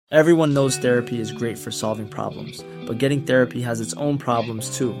Everyone knows therapy is great for solving problems, but getting therapy has its own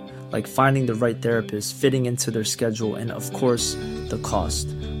problems too, like finding the right therapist, fitting into their schedule, and of course, the cost.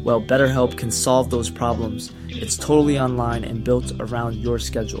 Well, BetterHelp can solve those problems. It's totally online and built around your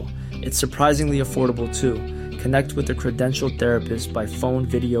schedule. It's surprisingly affordable too. Connect with a credentialed therapist by phone,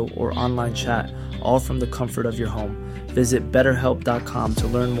 video, or online chat, all from the comfort of your home. Visit BetterHelp.com to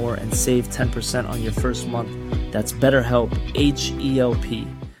learn more and save 10% on your first month. That's BetterHelp, H-E-L-P.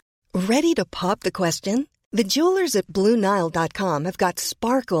 Ready to pop the question? The jewelers at BlueNile.com have got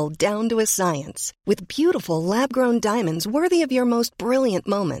sparkle down to a science with beautiful lab-grown diamonds worthy of your most brilliant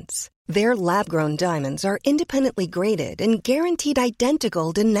moments. Their lab-grown diamonds are independently graded and guaranteed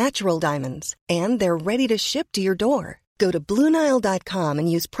identical to natural diamonds, and they're ready to ship to your door. Go to BlueNile.com and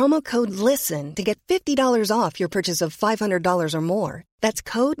use promo code LISTEN to get $50 off your purchase of $500 or more. That's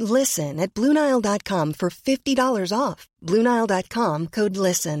code LISTEN at BlueNile.com for $50 off. BlueNile.com, code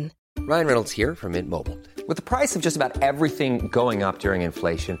LISTEN. Ryan Reynolds here from Mint Mobile. With the price of just about everything going up during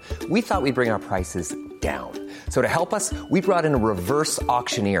inflation, we thought we'd bring our prices down. So to help us, we brought in a reverse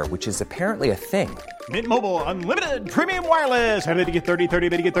auctioneer, which is apparently a thing. Mint Mobile Unlimited Premium Wireless. How to get 30, 30,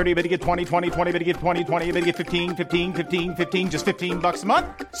 bit to get 30, bit to get 20, 20, 20, bit to get 20, 20, bit to get 15, 15, 15, 15, just $15 a month?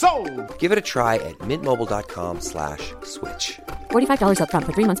 Sold! Give it a try at mintmobile.com/switch. $45 up front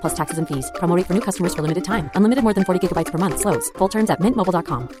for 3 months plus taxes and fees. Promo rate for new customers for limited time. Unlimited more than 40 gigabytes per month. Slows full terms at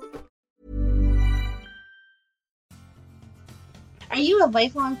mintmobile.com. Are you a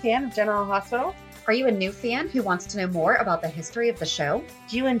lifelong fan of General Hospital? Are you a new fan who wants to know more about the history of the show?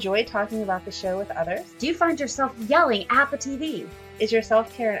 Do you enjoy talking about the show with others? Do you find yourself yelling at the TV? Is your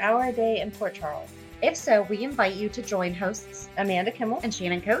self-care an hour a day in Port Charles? If so, we invite you to join hosts Amanda Kimmel and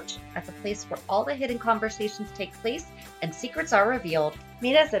Shannon Coach at the place where all the hidden conversations take place and secrets are revealed.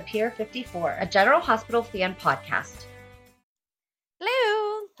 Meet us at Pier 54, a General Hospital fan podcast.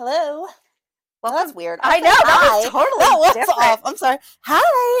 Hello. Hello. Well, that's weird. I know, that was totally different. Off. I'm sorry.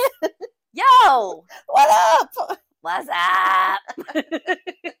 Hi. Yo. What up? What's up?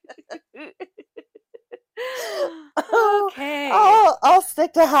 Okay. I'll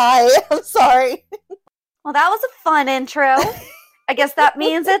stick to hi. I'm sorry. Well, that was a fun intro. I guess that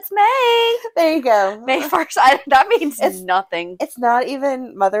means it's May. There you go. May 1st. That means nothing. It's not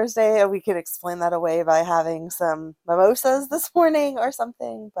even Mother's Day. We could explain that away by having some mimosas this morning or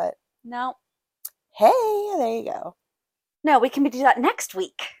something, but no. Hey, there you go. No, we can do that next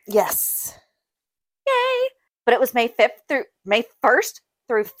week. Yes. Yay. But it was May 1st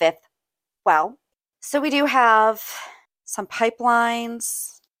through 5th. Well, so we do have some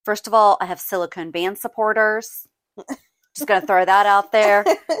pipelines. First of all, I have silicone band supporters. Just going to throw that out there.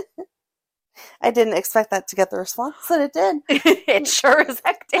 I didn't expect that to get the response that it did. It sure as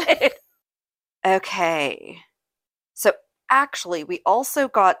heck did. Okay. So actually, we also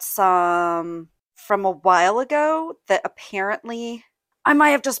got some from a while ago that apparently I might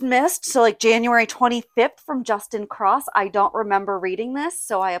have just missed. So like January 25th from Justin Cross. I don't remember reading this,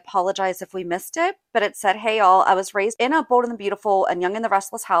 so I apologize if we missed it. But it said, hey all, I was raised in a Bold and the Beautiful and Young and the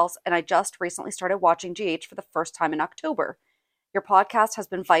Restless house, and I just recently started watching GH for the first time in October. Your podcast has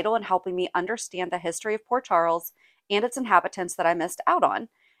been vital in helping me understand the history of Port Charles and its inhabitants that I missed out on.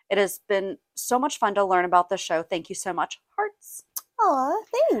 It has been so much fun to learn about the show. Thank you so much. Hearts. Aw,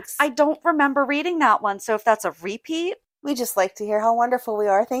 thanks. I don't remember reading that one, so if that's a repeat. We just like to hear how wonderful we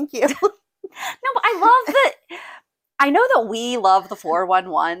are. Thank you. No, but I love that. I know that we love the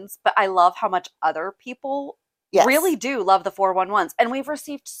 411s, but I love how much other people really do love the 411s. And we've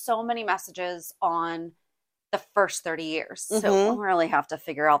received so many messages on the first 30 years. So we'll really have to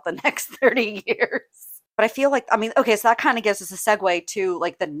figure out the next 30 years. But I feel like, okay, so that kind of gives us a segue to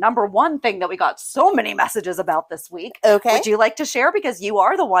like the number one thing that we got so many messages about this week. Okay. Would you like to share? Because you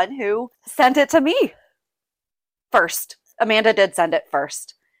are the one who sent it to me first. Amanda did send it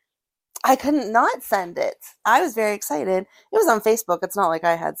first. I couldn't not send it. I was very excited. It was on Facebook. It's not like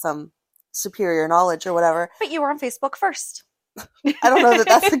I had some superior knowledge or whatever. But you were on Facebook first. I don't know that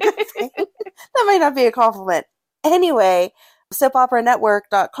that's a good thing. That might not be a compliment. Anyway,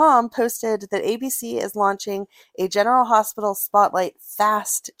 SoapOperaNetwork.com posted that ABC is launching a General Hospital Spotlight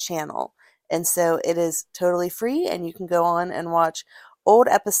Fast channel. And so it is totally free, and you can go on and watch old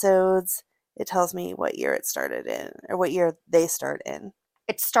episodes. It tells me what year it started in, or what year they start in.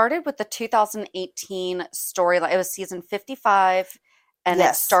 It started with the 2018 storyline. It was season 55, and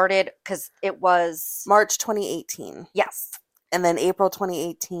it started because it was March 2018. Yes. And then April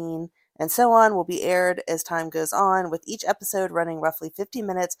 2018, and so on, will be aired as time goes on, with each episode running roughly 50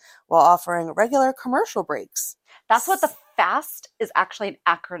 minutes while offering regular commercial breaks. That's what the FAST is actually an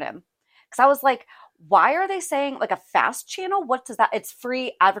acronym. Because I was like, why are they saying like a fast channel? What does that? It's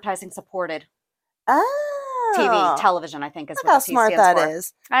free advertising supported Oh. television, I think is Look what how the T smart stands that for.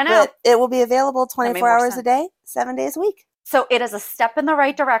 is. I know. But it will be available That made 24 more hours a sense. day, 7 days a week. So it is a step in the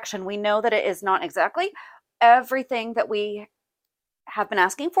right direction. We know that it is not exactly everything that we have been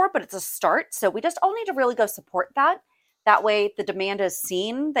asking for, but it's a start. So we just all need to really go support that. That way the demand is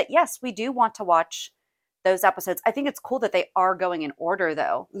seen that, yes, we do want to watch those episodes. I think it's cool that they are going in order,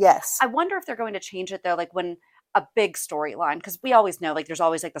 though. Yes. I wonder if they're going to change it, though, like when a big storyline, because we always know like there's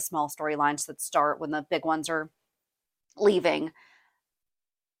always like the small storylines that start when the big ones are leaving.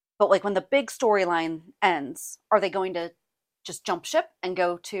 But like when the big storyline ends, are they going to just jump ship and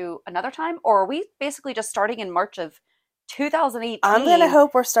go to another time? Or are we basically just starting in March of 2018? I'm going to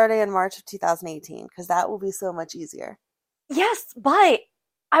hope we're starting in March of 2018 because that will be so much easier. Yes, but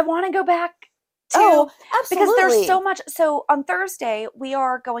I want to go back to, absolutely. because there's so much. So on Thursday, we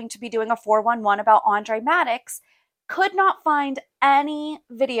are going to be doing a 411 about Andre Maddox. Could not find any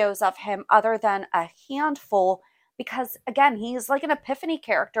videos of him other than a handful because, again, he's like an epiphany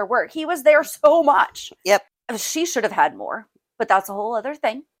character where he was there so much. Yep. She should have had more, but that's a whole other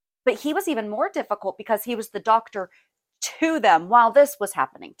thing. But he was even more difficult because he was the doctor to them while this was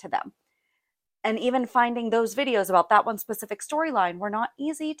happening to them. And even finding those videos about that one specific storyline were not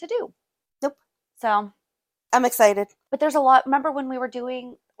easy to do. Nope. So I'm excited. But there's a lot. Remember when we were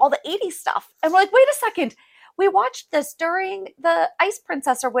doing all the 80s stuff and we're like, wait a second. We watched this during the Ice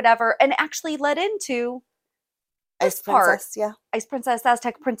Princess or whatever and actually led into Ice this part. Princess, yeah. Ice Princess,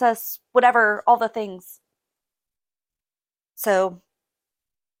 Aztec Princess, whatever, all the things. So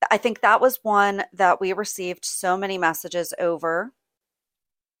I think that was one that we received so many messages over.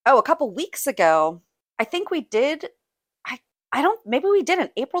 Oh, a couple weeks ago, I think we did, maybe we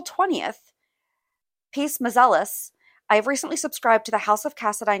didn't, April 20th. Peace Mazelis. I've recently subscribed to the House of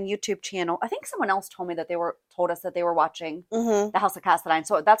Cassadine YouTube channel. I think someone else told us that they were watching the House of Cassadine.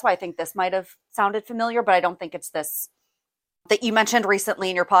 So that's why I think this might have sounded familiar, but I don't think it's this that you mentioned recently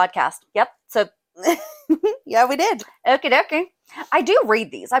in your podcast. Yep. So yeah, we did. Okie dokie. I do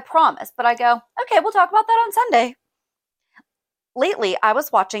read these, I promise, but I go, okay, we'll talk about that on Sunday. Lately, I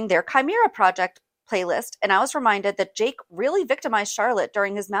was watching their Chimera Project playlist, and I was reminded that Jake really victimized Charlotte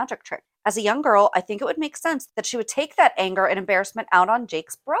during his magic trick. As a young girl, I think it would make sense that she would take that anger and embarrassment out on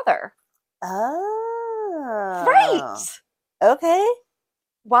Jake's brother. Oh. Right. Okay.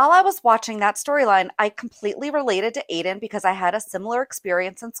 While I was watching that storyline, I completely related to Aiden because I had a similar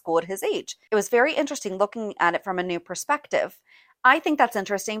experience in school at his age. It was very interesting looking at it from a new perspective. I think that's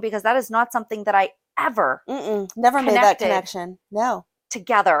interesting because that is not something that I ever never made that connection. No.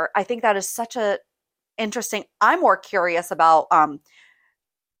 Together. I think that is such a interesting. I'm more curious about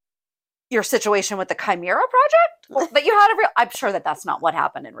your situation with the Chimera Project that you had. I'm sure that that's not what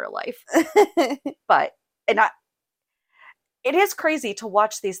happened in real life. But it is crazy to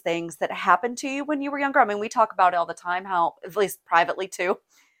watch these things that happened to you when you were younger. I mean, we talk about it all the time, how, at least privately too,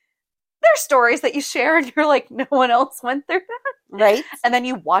 there's stories that you share and you're like, no one else went through that. Right. And then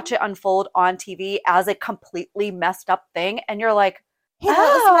you watch it unfold on TV as a completely messed up thing. And you're like, hey, that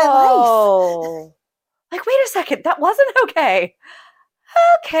was my life. Like, wait a second, that wasn't okay.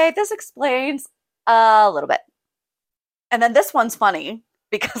 Okay, this explains a little bit. And then this one's funny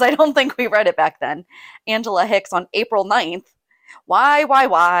because I don't think we read it back then. Angela Hicks on April 9th.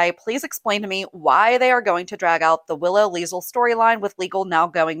 Why? Please explain to me why they are going to drag out the Willow Liesel storyline with Legal now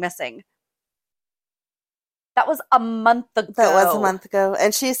going missing. That was a month ago.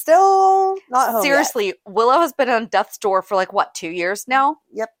 And she's still not home Seriously, yet. Willow has been on death's door for 2 years now?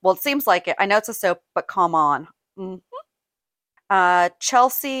 Yep. Well, it seems like it. I know it's a soap, but come on.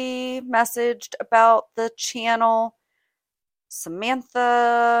 Chelsea messaged about the channel.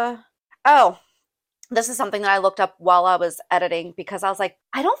 Samantha. Oh, this is something that I looked up while I was editing because I was like,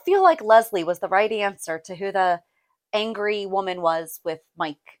 I don't feel like Leslie was the right answer to who the angry woman was with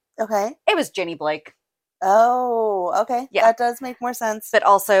Mike. Okay. It was Jenny Blake. Oh, okay. Yeah. That does make more sense. But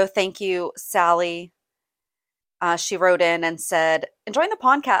also, thank you, Sally. She wrote in and said, enjoying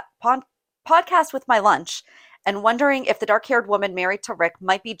the podcast with my lunch and wondering if the dark-haired woman married to Rick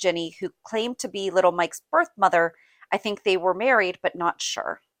might be Jenny, who claimed to be little Mike's birth mother. I think they were married, but not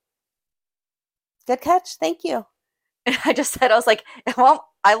sure. Good catch. Thank you. I just said, I was like, well,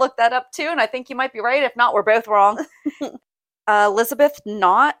 I looked that up too, and I think you might be right. If not, we're both wrong. Elizabeth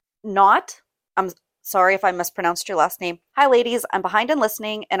Not. I'm sorry if I mispronounced your last name. Hi, ladies. I'm behind in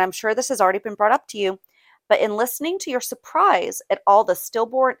listening, and I'm sure this has already been brought up to you. But in listening to your surprise at all the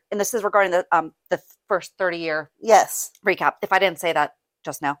stillborn, and this is regarding the first 30-year yes recap, if I didn't say that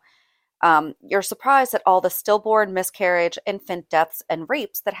just now, You're surprised at all the stillborn, miscarriage, infant deaths, and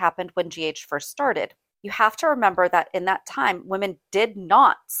rapes that happened when GH first started. You have to remember that in that time, women did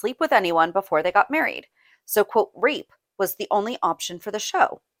not sleep with anyone before they got married. So, quote, rape was the only option for the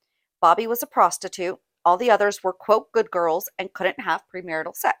show. Bobby was a prostitute. All the others were, quote, good girls and couldn't have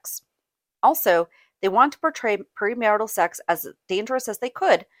premarital sex. Also, they wanted to portray premarital sex as dangerous as they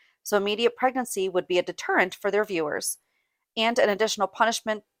could, so immediate pregnancy would be a deterrent for their viewers. And an additional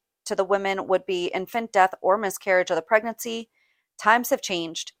punishment to the women would be infant death or miscarriage of the pregnancy. Times have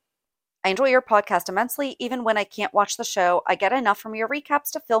changed. I enjoy your podcast immensely. Even when I can't watch the show, I get enough from your recaps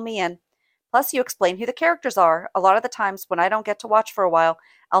to fill me in. Plus, you explain who the characters are. A lot of the times when I don't get to watch for a while,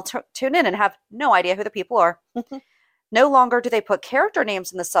 I'll tune in and have no idea who the people are. No longer do they put character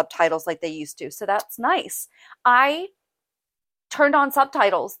names in the subtitles like they used to, so that's nice. I turned on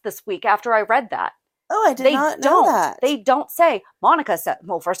subtitles this week after I read that. Oh, I did not know that. They don't say, Monica said,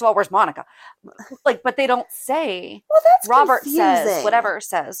 well, first of all, where's Monica? But they don't say, well, that's Robert confusing. says, whatever it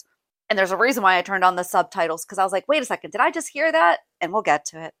says. And there's a reason why I turned on the subtitles, because I was like, wait a second, did I just hear that? And we'll get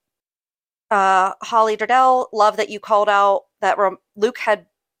to it. Holly Dardell, love that you called out that Luke had,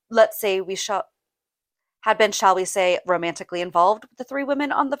 had been, shall we say, romantically involved with the 3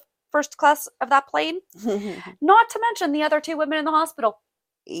 women on the first class of that plane. Not to mention the other 2 women in the hospital.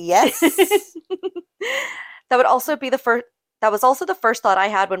 Yes. That would also be the first. That was also the first thought I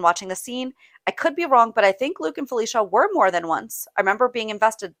had when watching the scene. I could be wrong, but I think Luke and Felicia were more than once. I remember being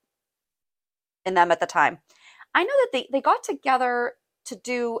invested in them at the time. I know that they got together to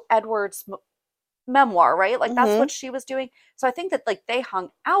do Edward's memoir, right? Like that's what she was doing. So I think that like they hung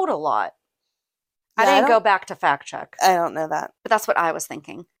out a lot. Yeah, I didn't go back to fact check. I don't know that. But that's what I was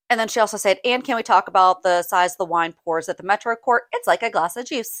thinking. And then she also said, and can we talk about the size of the wine pours at the Metro Court? It's like a glass of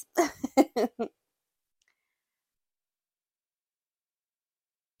juice.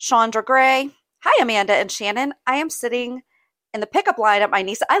 Chandra Gray. Hi, Amanda and Shannon. I am sitting in the pickup line at my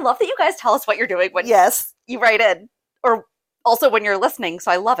niece. I love that you guys tell us what you're doing when you write in. Or also when you're listening,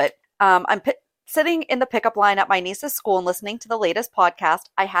 so I love it. I'm sitting in the pickup line at my niece's school and listening to the latest podcast.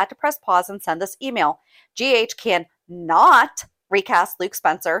 I had to press pause and send this email. GH can not recast Luke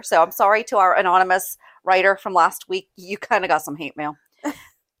Spencer. So I'm sorry to our anonymous writer from last week. You kind of got some hate mail.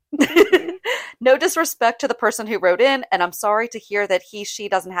 No disrespect to the person who wrote in, and I'm sorry to hear that she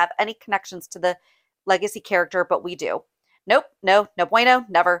doesn't have any connections to the legacy character, but we do. Nope, no bueno,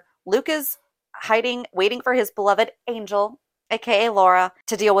 never. Luke is hiding, waiting for his beloved Angel, aka Laura,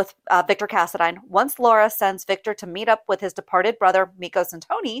 to deal with Victor Cassadine. Once Laura sends Victor to meet up with his departed brother, Mikos and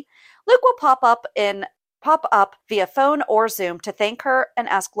Tony, Luke will pop up via phone or Zoom to thank her and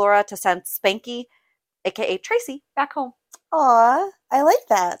ask Laura to send Spanky, aka Tracy, back home. Aw, I like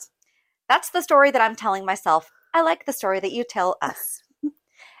that. That's the story that I'm telling myself. I like the story that you tell us.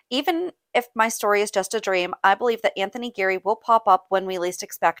 Even if my story is just a dream, I believe that Anthony Geary will pop up when we least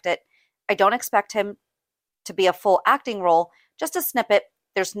expect it. I don't expect him to be a full acting role, just a snippet.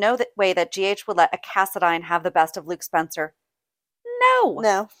 There's no way that GH would let a Cassadine have the best of Luke Spencer.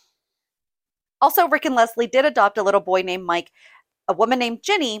 No. Also, Rick and Leslie did adopt a little boy named Mike. A woman named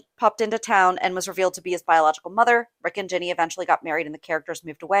Ginny popped into town and was revealed to be his biological mother. Rick and Ginny eventually got married and the characters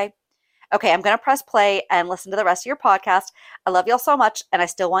moved away. Okay, I'm going to press play and listen to the rest of your podcast. I love y'all so much, and I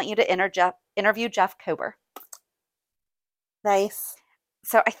still want you to interview Jeff Kober. Nice.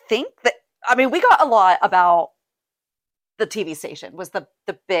 So I think that, we got a lot about the TV station was the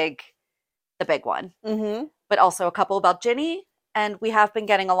big one. Mm-hmm. But also a couple about Ginny, and we have been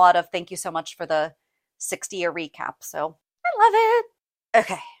getting a lot of thank you so much for the 60-year recap. So I love it.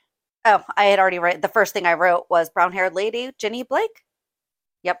 Okay. Oh, I had already the first thing I wrote was brown-haired lady, Ginny Blake.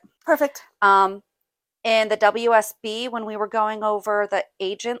 Yep. Perfect. In the WSB, when we were going over the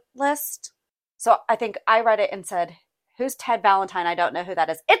agent list, so I think I read it and said, who's Ted Valentine? I don't know who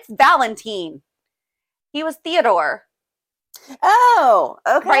that is. It's Valentine. He was Theodore. Oh,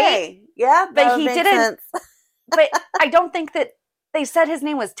 okay. Right? Yeah, but he didn't. But I don't think that they said his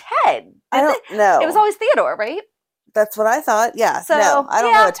name was Ted. I don't know. It was always Theodore, right? That's what I thought. Yeah. So, no, I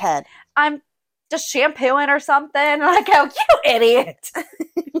don't know a Ted. I'm just shampooing or something. And I go, you idiot.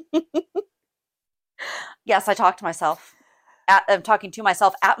 Yes, I talked to myself. I'm talking to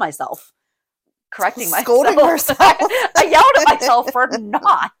myself at myself. Correcting myself. Scolding herself. I yelled at myself for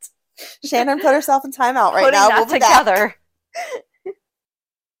not. Shannon put herself in timeout right now. Putting that together.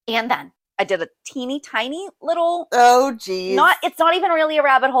 And then I did a teeny tiny little. Oh, geez. It's not even really a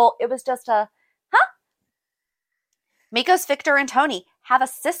rabbit hole. It was just a, Mikos, Victor, and Tony have a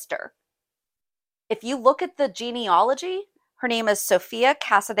sister. If you look at the genealogy, her name is Sophia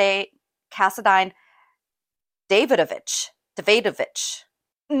Cassadine Davidovich.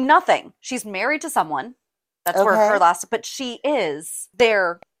 Nothing. She's married to someone. That's where her last, but she is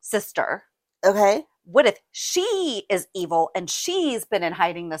their sister. Okay. What if she is evil and she's been in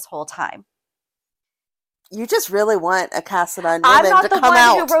hiding this whole time? You just really want a Cassadine I'm woman not to the come one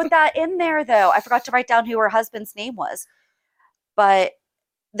out. who wrote that in there, though. I forgot to write down who her husband's name was. But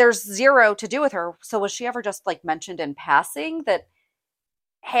there's zero to do with her. So was she ever just like mentioned in passing that,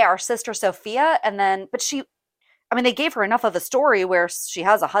 hey, our sister Sophia? And then, but she, I mean, they gave her enough of a story where she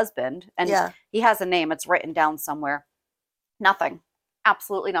has a husband and he has a name. It's written down somewhere. Nothing.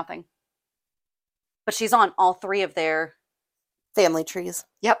 Absolutely nothing. But she's on all three of their family trees.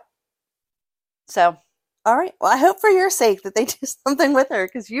 Yep. So. All right. Well, I hope for your sake that they do something with her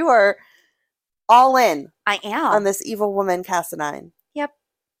because you are all in. I am. On this evil woman, Cassadine. Yep.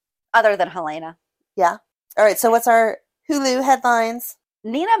 Other than Helena. Yeah. All right. So what's our Hulu headlines?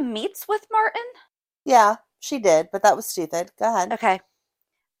 Nina meets with Martin? Yeah, she did, but that was stupid. Go ahead. Okay.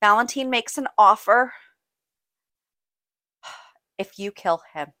 Valentine makes an offer. If you kill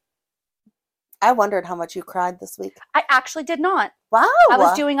him. I wondered how much you cried this week. I actually did not. Wow. I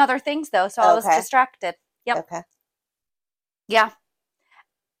was doing other things, though, so I was distracted. Yep. Okay. Yeah.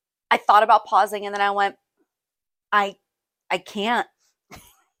 I thought about pausing, and then I went, I can't.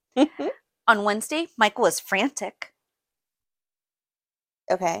 On Wednesday, Michael is frantic.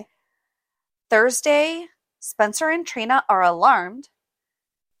 Okay. Thursday, Spencer and Trina are alarmed.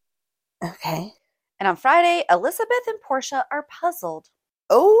 Okay. And on Friday, Elizabeth and Portia are puzzled.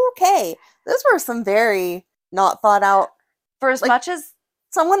 Okay. Those were some very not thought out. For as much as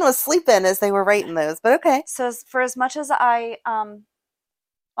someone was sleeping as they were writing those, but okay. So for as much as I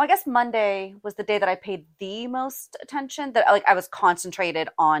guess Monday was the day that I paid the most attention, that I was concentrated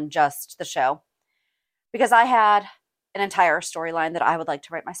on just the show because I had an entire storyline that I would like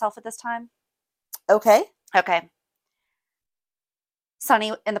to write myself at this time. Okay.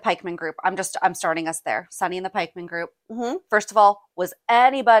 Sonny in the Pikeman group. I'm starting us there. Sonny in the Pikeman group. Mm-hmm. First of all, was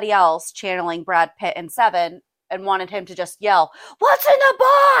anybody else channeling Brad Pitt in Seven and wanted him to just yell, "What's in the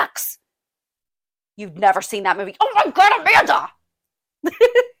box?" You've never seen that movie. Oh my God, Amanda!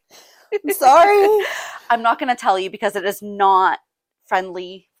 I'm sorry. I'm not going to tell you because it is not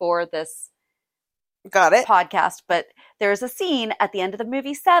friendly for this podcast. But there's a scene at the end of the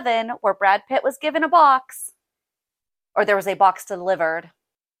movie Seven where Brad Pitt was given a box, or there was a box delivered,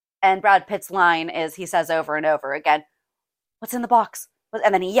 and Brad Pitt's line is, he says over and over again, "What's in the box?"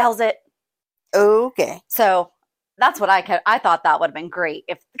 And then he yells it. Okay. So that's what I thought that would have been great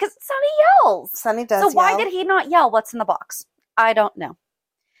because Sonny yells. Sonny does. So why did he not yell, "What's in the box"? I don't know.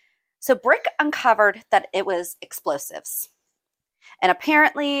 So Brick uncovered that it was explosives. And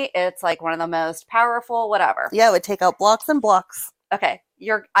apparently it's like one of the most powerful, whatever. Yeah, it would take out blocks and blocks. Okay.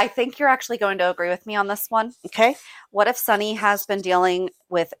 I think you're actually going to agree with me on this one. Okay. What if Sonny has been dealing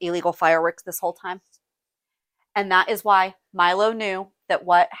with illegal fireworks this whole time? And that is why Milo knew that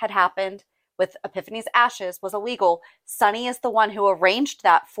what had happened with Epiphany's ashes was illegal. Sonny is the one who arranged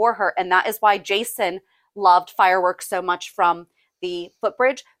that for her. And that is why Jason loved fireworks so much from the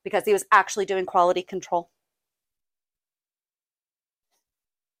footbridge, because he was actually doing quality control.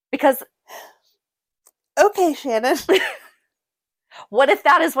 Because okay, Shannon. What if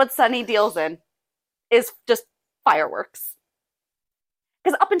that is what Sonny deals in? Is just fireworks.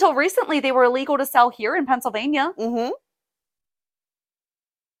 Because up until recently, they were illegal to sell here in Pennsylvania. Mm-hmm.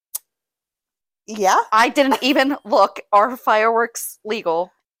 Yeah. I didn't even look. Are fireworks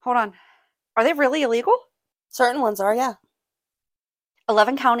legal? Hold on. Are they really illegal? Certain ones are, yeah.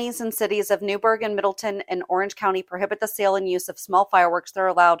 11 counties and cities of Newburgh and Middleton and Orange County prohibit the sale and use of small fireworks that are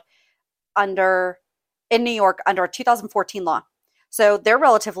allowed in New York under a 2014 law. So they're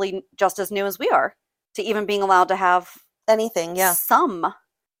relatively just as new as we are to even being allowed to have anything, yeah. Some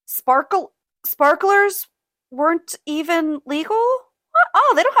sparklers weren't even legal? What?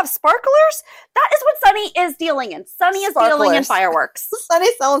 Oh, they don't have sparklers? That is what Sonny is dealing in. Sonny is dealing in fireworks.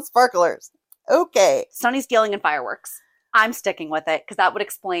 Sonny's selling sparklers. Okay. Sonny's dealing in fireworks. I'm sticking with it because that would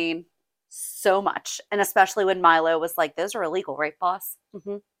explain so much. And especially when Milo was like, "Those are illegal, right, boss?"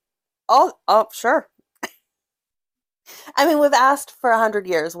 Mm-hmm. Oh, sure. I mean, we've asked for 100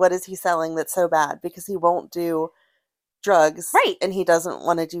 years, what is he selling that's so bad? Because he won't do drugs. Right. And he doesn't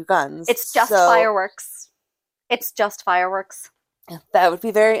want to do guns. It's just fireworks. It's just fireworks. That would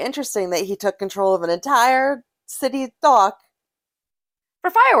be very interesting that he took control of an entire city dock. For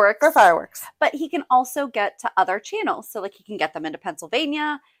fireworks. But he can also get to other channels. So, like, he can get them into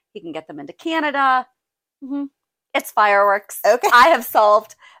Pennsylvania. He can get them into Canada. Mm-hmm. It's fireworks. Okay. I have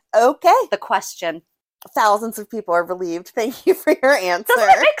solved the question. Thousands of people are relieved. Thank you for your answer. Doesn't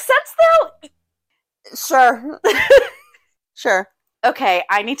it make sense, though? Sure. Sure. Okay,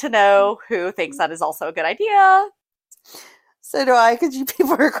 I need to know who thinks that is also a good idea. So do I, because you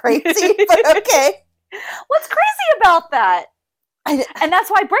people are crazy, but okay. What's crazy about that? And that's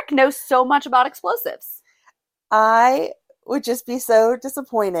why Brick knows so much about explosives. I would just be so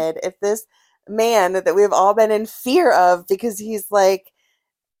disappointed if this man that we've all been in fear of, because he's like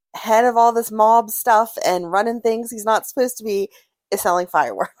head of all this mob stuff and running things he's not supposed to be, is selling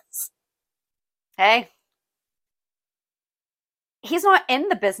fireworks. Hey. He's not in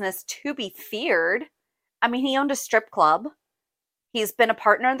the business to be feared. I mean, he owned a strip club. He's been a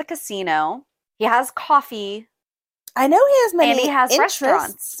partner in the casino. He has coffee. I know he has many and he has interests.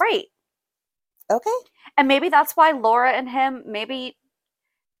 Restaurants. Right. Okay. And maybe that's why Laura and him maybe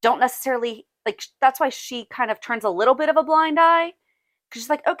don't necessarily, like, that's why she kind of turns a little bit of a blind eye. Because she's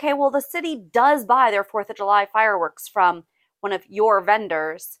like, okay, well, the city does buy their 4th of July fireworks from one of your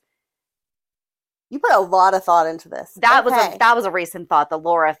vendors. You put a lot of thought into this. That was a recent thought, the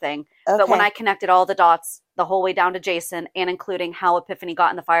Laura thing. Okay. But when I connected all the dots the whole way down to Jason, and including how Epiphany got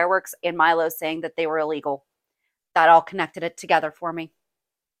in the fireworks and Milo saying that they were illegal, that all connected it together for me.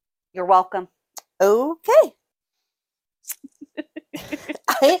 You're welcome. Okay.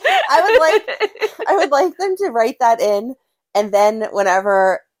 I would like them to write that in, and then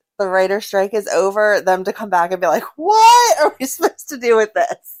whenever the writer's strike is over, them to come back and be like, what are we supposed to do with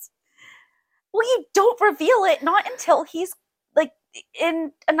this? Well, you don't reveal it, not until he's, like,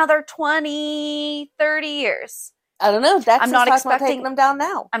 in another 20, 30 years. I don't know. Dex I'm not expecting taking them down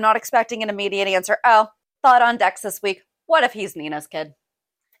now. I'm not expecting an immediate answer. Oh, thought on Dex this week. What if he's Nina's kid?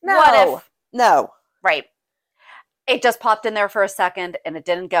 No. What if? No. Right. It just popped in there for a second, and it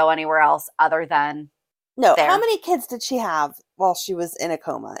didn't go anywhere else other than No. there. How many kids did she have while she was in a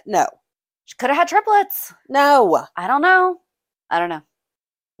coma? No. She could have had triplets. No. I don't know.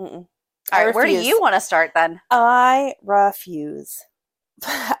 Mm-mm. All right, where do you want to start then? I refuse.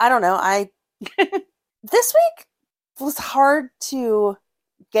 I don't know. This week was hard to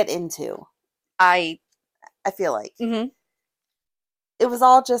get into. I feel like. Mm-hmm. It was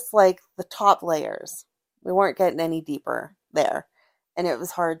all just like the top layers. We weren't getting any deeper there. And it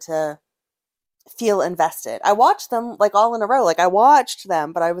was hard to feel invested. I watched them like all in a row. Like I watched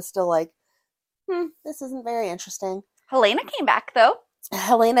them, but I was still like, this isn't very interesting. Helena came back though.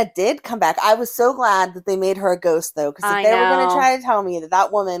 Helena did come back. I was so glad that they made her a ghost, though, because if they were going to try to tell me that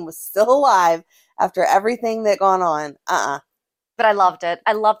that woman was still alive after everything that gone on, But I loved it.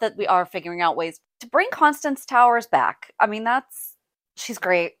 I love that we are figuring out ways to bring Constance Towers back. I mean, she's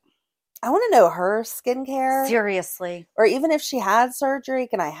great. I want to know her skincare. Seriously. Or even if she had surgery,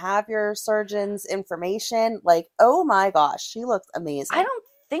 can I have your surgeon's information? Like, oh my gosh, she looks amazing. I don't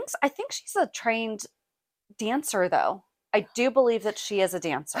think so. I think she's a trained dancer, though. I do believe that she is a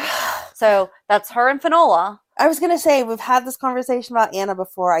dancer. So that's her and Finola. I was going to say, we've had this conversation about Anna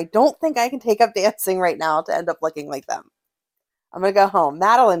before. I don't think I can take up dancing right now to end up looking like them. I'm going to go home.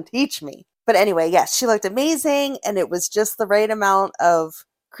 Madeline, teach me. But anyway, yes, she looked amazing. And it was just the right amount of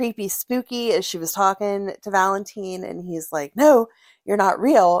creepy, spooky as she was talking to Valentine. And he's like, no, you're not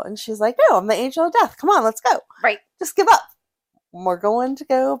real. And she's like, no, I'm the angel of death. Come on, let's go. Right. Just give up. We're going to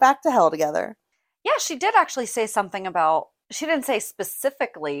go back to hell together. Yeah, she did actually say something about, she didn't say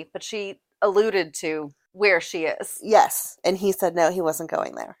specifically, but she alluded to where she is. Yes. And he said no, he wasn't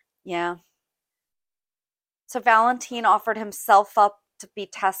going there. Yeah. So Valentine offered himself up to be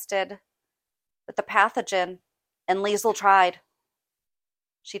tested with the pathogen, and Liesl tried.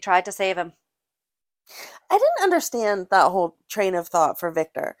 She tried to save him. I didn't understand that whole train of thought for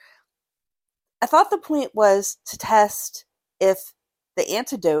Victor. I thought the point was to test if the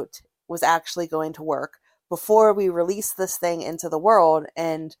antidote was actually going to work before we release this thing into the world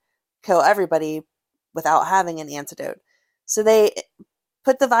and kill everybody without having an antidote. So they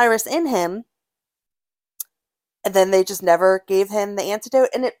put the virus in him, and then they just never gave him the antidote.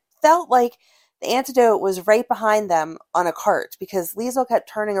 And it felt like the antidote was right behind them on a cart, because Liesl kept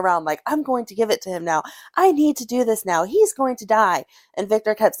turning around like, I'm going to give it to him now. I need to do this now. He's going to die. And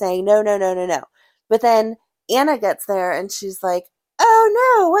Victor kept saying, no, no, no, no, no. But then Anna gets there and she's like,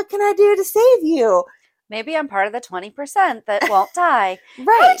 oh no, what can I do to save you? Maybe I'm part of the 20% that won't die.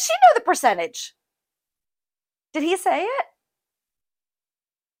 Right. How did she know the percentage? Did he say it?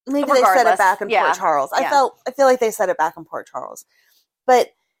 Maybe they said it back in Port Charles. I feel like they said it back in Port Charles. But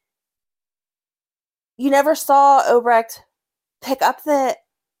you never saw Obrecht pick up the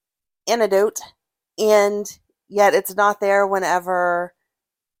antidote, and yet it's not there whenever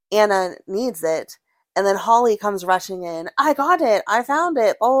Anna needs it. And then Holly comes rushing in. I got it. I found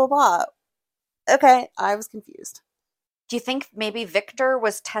it. Blah, blah, blah. Okay, I was confused. Do you think maybe Victor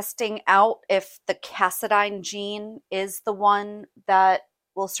was testing out if the Cassadine gene is the one that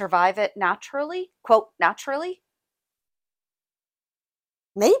will survive it naturally? Quote, naturally?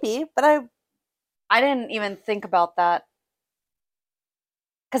 Maybe, but I didn't even think about that.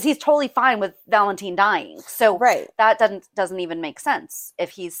 Because he's totally fine with Valentine dying. So right. that doesn't even make sense.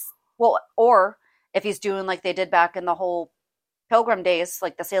 If he's, well, or if he's doing like they did back in the whole Pilgrim days,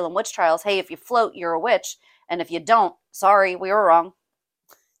 like the Salem witch trials. Hey, if you float, you're a witch. And if you don't, sorry, we were wrong.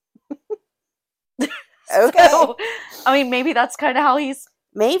 Okay. So, I mean, maybe that's kind of how he's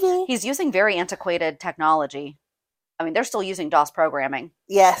using very antiquated technology. I mean, they're still using DOS programming.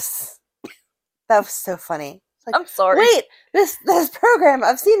 Yes. That was so funny. Like, I'm sorry. Wait, this program,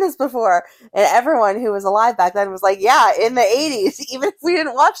 I've seen this before. And everyone who was alive back then was like, yeah, in the 80s, even if we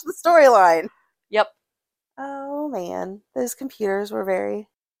didn't watch the storyline. Yep. Oh, man. Those computers were very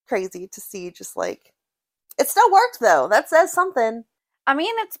crazy to see, just like... It still worked, though. That says something. I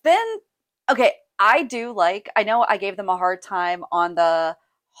mean, it's been... Okay, I know I gave them a hard time on the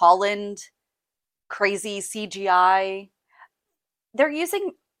Holland crazy CGI. They're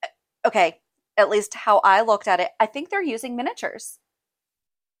using... Okay, at least how I looked at it, I think they're using miniatures.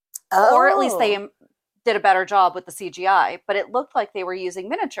 Oh. Or at least they did a better job with the CGI, but it looked like they were using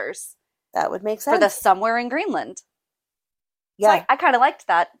miniatures. That would make sense. For the Somewhere in Greenland. Yeah. So I kind of liked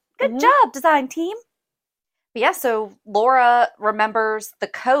that. Good job, design team. But yeah, so Laura remembers the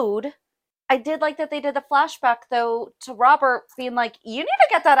code. I did like that they did the flashback, though, to Robert being like, you need to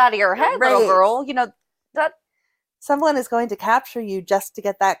get that out of your head, little girl. You know, that... Someone is going to capture you just to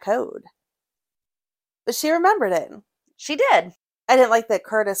get that code. But she remembered it. She did. I didn't like that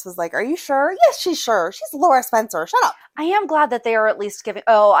Curtis was like, are you sure? Yes, she's sure. She's Laura Spencer. Shut up. I am glad that they are at least giving...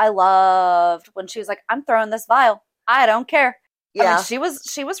 Oh, I loved when she was like, I'm throwing this vial. I don't care. Yeah. I mean,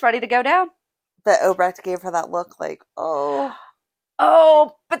 she was ready to go down. But Obrecht gave her that look like, oh.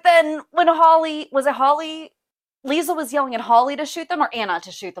 Oh, but then when Holly... Was it Holly? Lisa was yelling at Holly to shoot them or Anna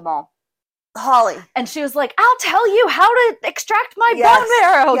to shoot them all? Holly. And she was like, I'll tell you how to extract my bone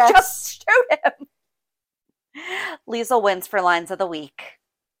marrow. Yes. Just shoot him. Lisa wins for Lines of the Week.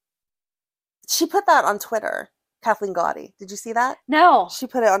 She put that on Twitter. Kathleen Gaudy. Did you see that? No. She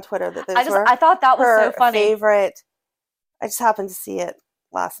put it on Twitter that I thought that was so funny. Favorite. I just happened to see it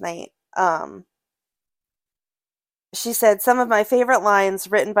last night. She said, some of my favorite lines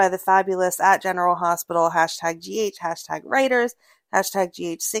written by the fabulous at General Hospital, #GH, #writers,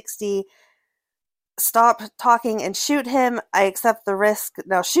 #GH60. Stop talking and shoot him. I accept the risk.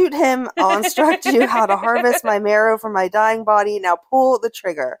 Now shoot him. I'll instruct you how to harvest my marrow from my dying body. Now pull the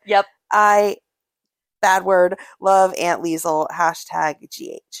trigger. Yep. Bad word, love Aunt Liesel,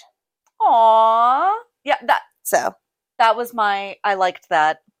 #GH. Aww. Yeah, that was I liked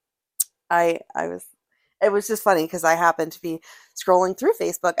that. It was just funny because I happened to be scrolling through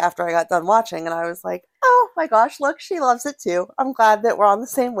Facebook after I got done watching and I was like, oh my gosh, look, she loves it too. I'm glad that we're on the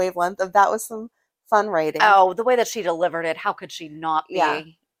same wavelength. That was some fun writing. Oh, the way that she delivered it, how could she not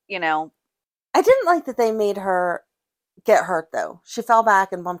be, you know? I didn't like that they made her get hurt though. She fell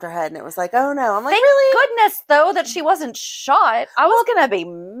back and bumped her head and it was like, oh no. I'm like, thank really? goodness though that she wasn't shot. I was going to be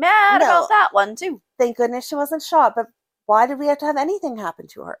mad about that one too. Thank goodness she wasn't shot, but why did we have to have anything happen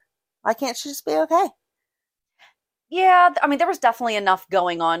to her? Why can't she just be okay? Yeah, I mean, there was definitely enough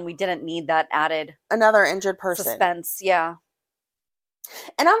going on. We didn't need that added... Another injured person. Suspense, yeah.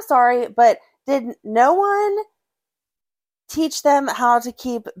 And I'm sorry, but did no one teach them how to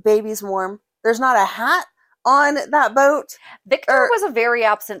keep babies warm? There's not a hat on that boat. Victor was a very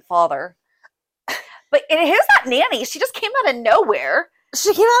absent father. But here's that nanny. She just came out of nowhere.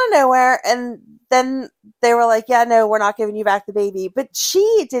 She came out of nowhere, and then they were like, yeah, no, we're not giving you back the baby. But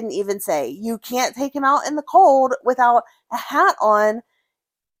she didn't even say, you can't take him out in the cold without a hat on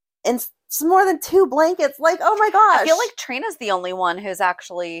and it's more than 2 blankets. Like, oh my gosh. I feel like Trina's the only one who's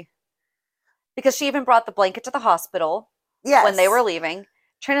actually... Because she even brought the blanket to the hospital when they were leaving.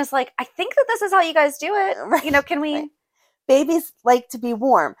 Trina's like, I think that this is how you guys do it. Right. You know, can we... Right. Babies like to be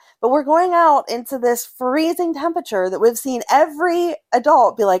warm, but we're going out into this freezing temperature that we've seen every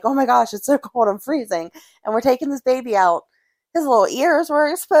adult be like, oh my gosh, it's so cold, I'm freezing. And we're taking this baby out. His little ears were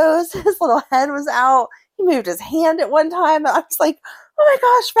exposed. His little head was out. He moved his hand at one time. I was like, oh my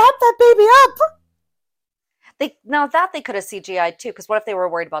gosh, wrap that baby up. Now that they could have CGI'd too, because what if they were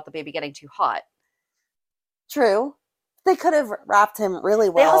worried about the baby getting too hot? True. They could have wrapped him really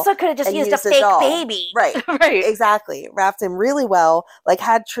well. They also could have just used a fake baby. Right. Right. Exactly. Wrapped him really well. Like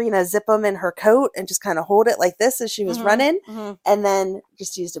had Trina zip him in her coat and just kind of hold it like this as she was running. Mm-hmm. And then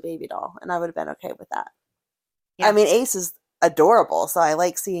just used a baby doll. And I would have been okay with that. Yeah. I mean, Ace is adorable. So I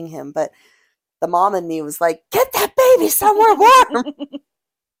like seeing him. But the mom in me was like, get that baby somewhere warm.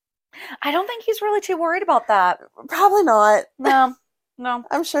 I don't think he's really too worried about that. Probably not. No.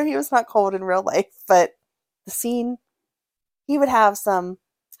 I'm sure he was not cold in real life, but the scene, he would have some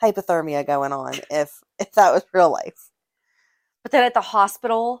hypothermia going on if that was real life. But then at the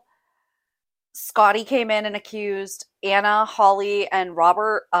hospital, Scotty came in and accused Anna, Holly, and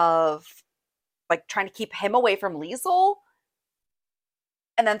Robert of like trying to keep him away from Liesel,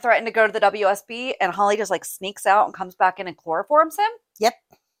 and then threatened to go to the WSB, and Holly just like sneaks out and comes back in and chloroforms him. Yep.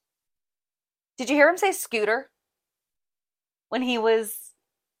 Did you hear him say Scooter? When he was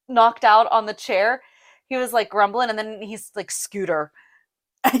knocked out on the chair, he was like grumbling, and then he's like, Scooter.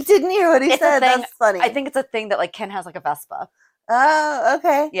 I didn't hear what he said. That's funny. I think it's a thing that like Ken has like a Vespa. Oh,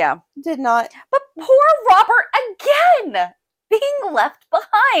 okay. Yeah. Did not. But poor Robert again, being left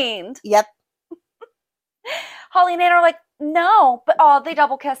behind. Yep. Holly and Anna are like, no, but they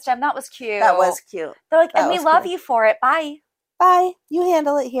double kissed him. That was cute. That was cute. They're like, That and we was love cute. you for it. Bye. Bye. You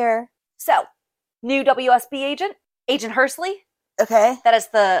handle it here. So, new WSB agent, Agent Hursley. Okay. That is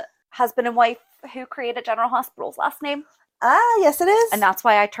the husband and wife who created General Hospital's last name. Ah, yes it is. And that's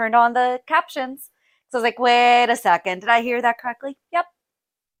why I turned on the captions. So I was like, wait a second. Did I hear that correctly? Yep.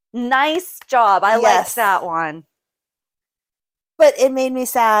 Nice job. I liked that one. But it made me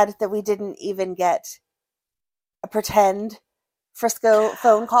sad that we didn't even get a pretend Frisco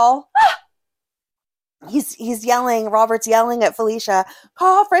phone call. He's yelling, Robert's yelling at Felicia,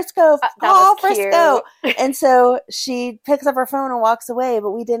 call Frisco, call Frisco. And so she picks up her phone and walks away,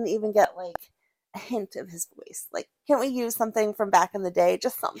 but we didn't even get like a hint of his voice. Like, can't we use something from back in the day?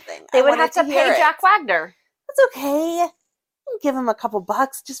 Just something. They would have to pay Jack Wagner. That's okay. Give him a couple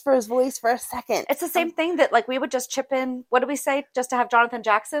bucks just for his voice for a second. It's the same thing that like we would just chip in, what do we say, just to have Jonathan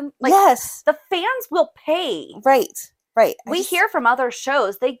Jackson? Like, yes. The fans will pay. Right. We hear from other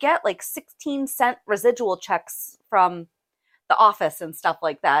shows, they get like 16-cent residual checks from The Office and stuff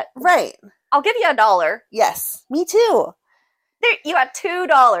like that. Right. I'll give you $1. Yes, me too. There, you had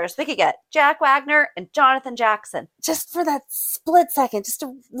 $2. We could get Jack Wagner and Jonathan Jackson. Just for that split second, just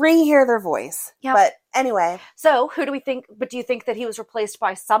to rehear their voice. Yep. But anyway. So who do we think, but do you think that he was replaced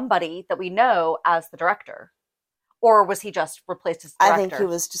by somebody that we know as the director? Or was he just replaced as director? I think he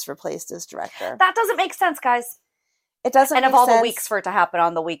was just replaced as director. That doesn't make sense, guys. It doesn't make sense. And of all the weeks for it to happen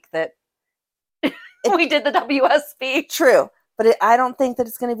on the week that we did the WSB. True. But I don't think that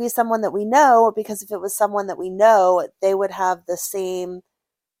it's going to be someone that we know, because if it was someone that we know, they would have the same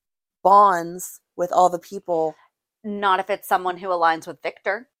bonds with all the people. Not if it's someone who aligns with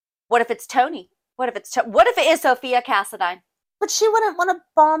Victor. What if it's Tony? What if it is Sophia Cassadine? But she wouldn't want to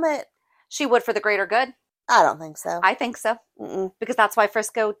bomb it. She would for the greater good. I don't think so. I think so. Mm-mm. Because that's why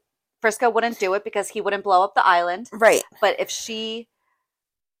Frisco wouldn't do it, because he wouldn't blow up the island. Right. But if she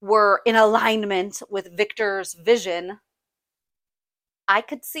were in alignment with Victor's vision, I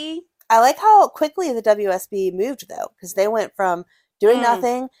could see. I like how quickly the WSB moved, though, because they went from doing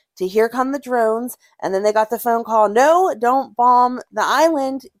nothing to here come the drones, and then they got the phone call, no, don't bomb the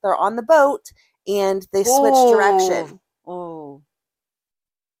island, they're on the boat, and they switched direction. Oh,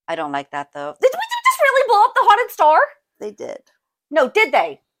 I don't like that, though. Did we just really blow up the Haunted Star? They did. No, did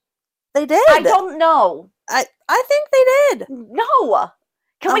they? They did. I don't know. I think they did. No.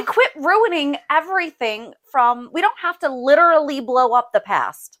 Can we quit ruining everything from... We don't have to literally blow up the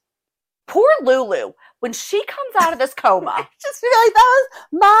past. Poor Lulu, when she comes out of this coma. I just feel like that was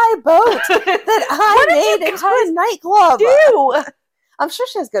my boat that I made into a nightclub. Do? I'm sure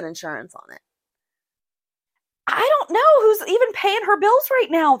she has good insurance on it. I don't know who's even paying her bills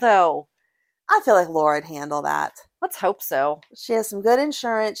right now, though. I feel like Laura'd handle that. Let's hope so. She has some good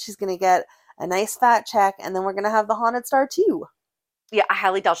insurance. She's going to get a nice fat check, and then we're going to have the Haunted Star too. Yeah, I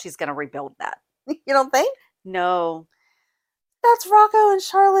highly doubt she's going to rebuild that. You don't think? No. That's Rocco and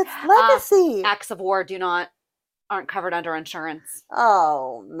Charlotte's legacy. Acts of war aren't covered under insurance.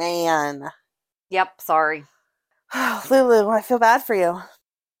 Oh, man. Yep, sorry. Lulu, I feel bad for you.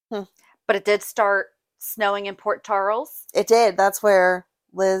 But it did start snowing in Port Charles. It did. That's where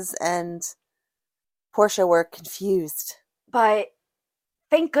Liz and Portia were confused. But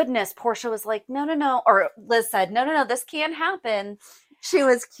thank goodness Portia was like, no. Or Liz said, no, this can't happen. She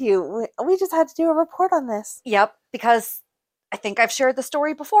was cute. We just had to do a report on this. Yep, because I think I've shared the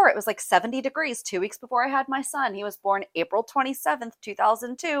story before. It was like 70 degrees 2 weeks before I had my son. He was born April 27th,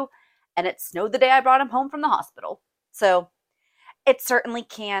 2002, and it snowed the day I brought him home from the hospital. So it certainly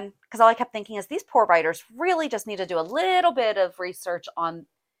can, because all I kept thinking is these poor writers really just need to do a little bit of research on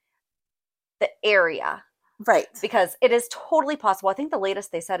the area. Right. Because it is totally possible. I think the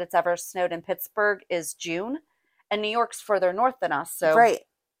latest they said it's ever snowed in Pittsburgh is June, and New York's further north than us. So right.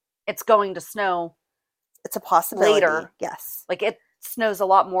 it's going to snow It's a possibility. later. Yes. Like, it snows a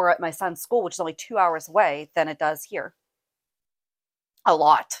lot more at my son's school, which is only 2 hours away, than it does here. A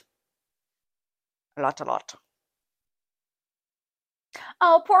lot. A lot.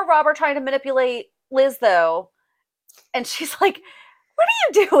 Oh, poor Robert trying to manipulate Liz, though. And she's like, what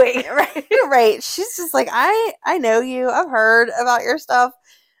are you doing? Right. She's just like, I know you. I've heard about your stuff.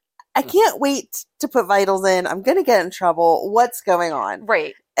 I can't wait to put vitals in. I'm going to get in trouble. What's going on?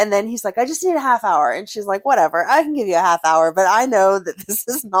 Right. And then he's like, I just need a half hour. And she's like, whatever, I can give you a half hour, but I know that this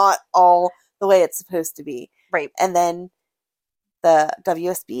is not all the way it's supposed to be. Right. And then the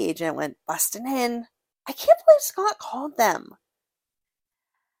WSB agent went busting in. I can't believe Scott called them.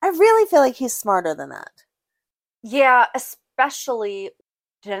 I really feel like he's smarter than that. Yeah, especially,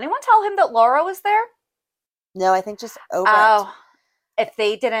 did anyone tell him that Laura was there? No, I think just Obrecht. Oh, if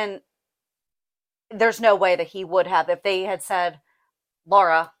they didn't, there's no way that he would have. If they had said,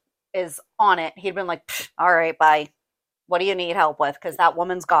 Laura is on it, he'd been like, all right, bye. What do you need help with? Because that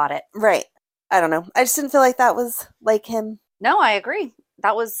woman's got it. Right. I don't know. I just didn't feel like that was like him. No, I agree.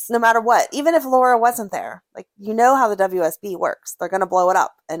 That was... No matter what. Even if Laura wasn't there. Like, you know how the WSB works. They're going to blow it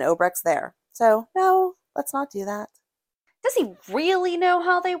up, and Obrecht's there. So, no, let's not do that. Does he really know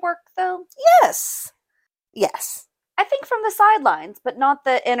how they work, though? Yes. Yes. I think from the sidelines, but not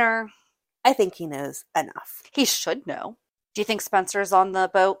the inner... I think he knows enough. He should know. Do you think Spencer's on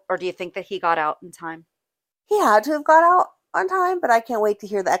the boat, or do you think that he got out in time? He had to have got out on time, but I can't wait to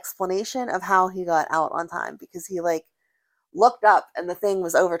hear the explanation of how he got out on time, because he, like, looked up and the thing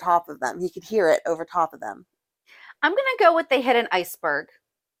was over top of them. He could hear it over top of them. I'm going to go with they hit an iceberg,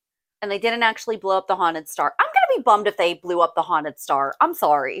 and they didn't actually blow up the Haunted Star. I'm going to be bummed if they blew up the Haunted Star. I'm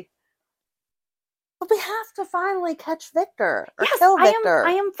sorry. But we have to finally catch Victor, or Yes, kill Victor.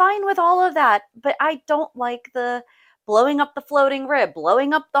 I am fine with all of that, but I don't like the blowing up the floating rib,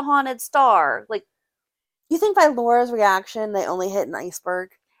 blowing up the Haunted Star. Like, you think by Laura's reaction, they only hit an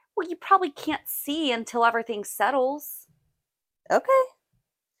iceberg? well, you probably can't see until everything settles. Okay.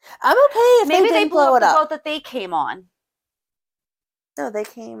 I'm okay if Maybe they they didn't blew blow up it the up. boat that they came on. No, they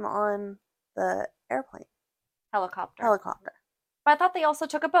came on the airplane. Helicopter. But I thought they also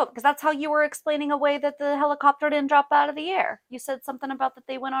took a boat, because that's how you were explaining away that the helicopter didn't drop out of the air. You said something about that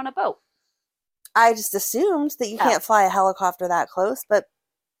they went on a boat. I just assumed that you can't fly a helicopter that close, but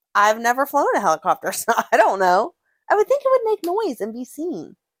I've never flown a helicopter, so I don't know. I would think it would make noise and be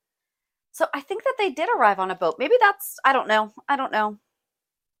seen. So I think that they did arrive on a boat. Maybe that's, I don't know. And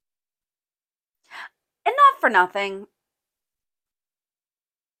not for nothing,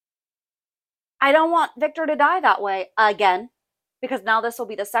 I don't want Victor to die that way again, because now this will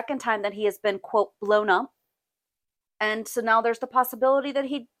be the second time that he has been, quote, blown up. And so now there's the possibility that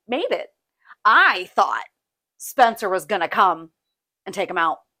he made it. I thought Spencer was going to come and take him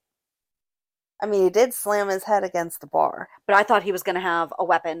out. I mean, he did slam his head against the bar. But I thought he was going to have a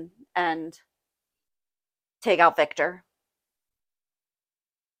weapon and take out Victor.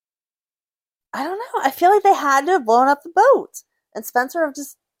 I don't know. I feel like they had to have blown up the boat. And Spencer have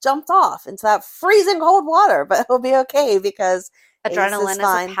just jumped off into that freezing cold water. But he'll be okay because adrenaline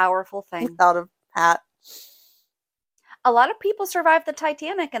is a powerful thing. Without a hat. A lot of people survived the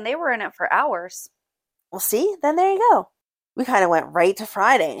Titanic and they were in it for hours. Well, see? Then there you go. We kind of went right to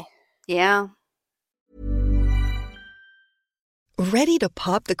Friday. Yeah. Ready to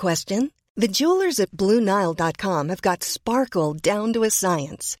pop the question? The jewelers at BlueNile.com have got sparkle down to a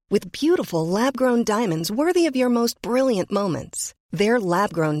science with beautiful lab-grown diamonds worthy of your most brilliant moments. Their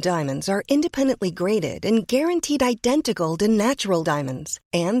lab-grown diamonds are independently graded and guaranteed identical to natural diamonds,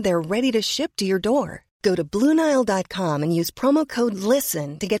 and they're ready to ship to your door. Go to BlueNile.com and use promo code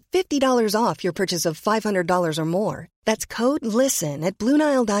LISTEN to get $50 off your purchase of $500 or more. That's code LISTEN at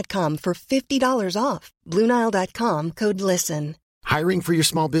BlueNile.com for $50 off. BlueNile.com, code LISTEN. Hiring for your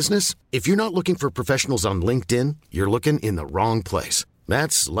small business? If you're not looking for professionals on LinkedIn, you're looking in the wrong place.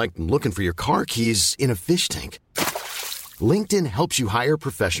 That's like looking for your car keys in a fish tank. LinkedIn helps you hire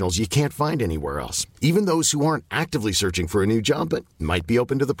professionals you can't find anywhere else, even those who aren't actively searching for a new job but might be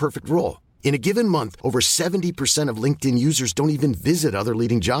open to the perfect role. In a given month, over 70% of LinkedIn users don't even visit other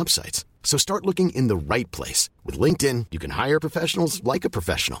leading job sites. So start looking in the right place. With LinkedIn, you can hire professionals like a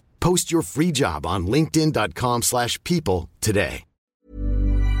professional. Post your free job on linkedin.com/people today.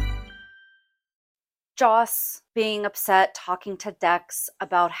 Joss being upset, talking to Dex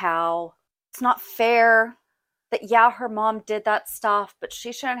about how it's not fair that, yeah, her mom did that stuff, but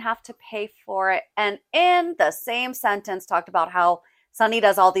she shouldn't have to pay for it. And in the same sentence talked about how Sonny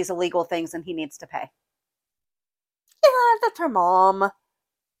does all these illegal things and he needs to pay. Yeah, that's her mom.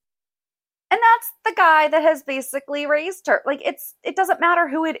 And that's the guy that has basically raised her. Like, it doesn't matter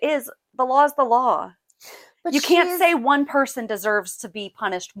who it is. The law is the law. But you can't say one person deserves to be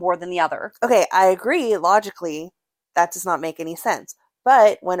punished more than the other. Okay, I agree. Logically, that does not make any sense.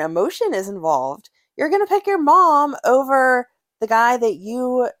 But when emotion is involved, you're going to pick your mom over the guy that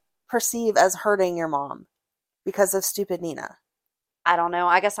you perceive as hurting your mom because of stupid Nina. I don't know.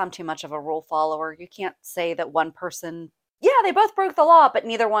 I guess I'm too much of a rule follower. You can't say that one person, yeah, they both broke the law, but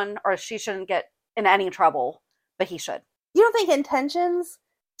neither one, or she shouldn't get in any trouble, but he should. You don't think intentions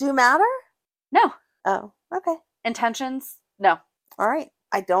do matter? No. Oh, okay. Intentions? No. All right.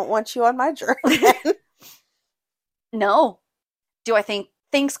 I don't want you on my jury. No. Do I think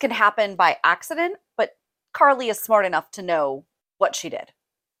things can happen by accident? But Carly is smart enough to know what she did.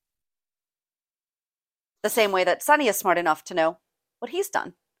 The same way that Sonny is smart enough to know what he's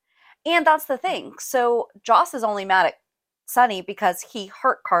done. And that's the thing. So Joss is only mad at Sonny because he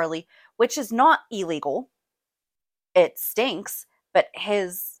hurt Carly, which is not illegal. It stinks, but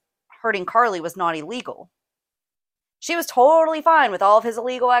his hurting Carly was not illegal. She was totally fine with all of his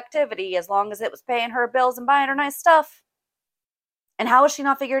illegal activity as long as it was paying her bills and buying her nice stuff. And how has she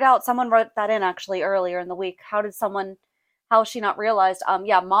not figured out? Someone wrote that in actually earlier in the week. How has she not realized,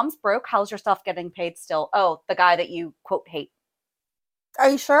 yeah, mom's broke. How's your stuff getting paid still? Oh, the guy that you, quote, hate. Are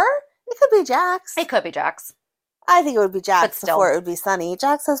you sure? It could be Jax. It could be Jax. I think it would be Jax before it would be Sonny.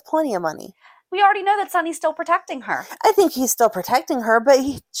 Jax has plenty of money. We already know that Sonny's still protecting her. I think he's still protecting her, but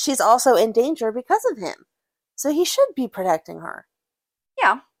she's also in danger because of him. So he should be protecting her.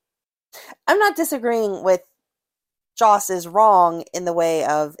 Yeah. I'm not disagreeing with Joss is wrong in the way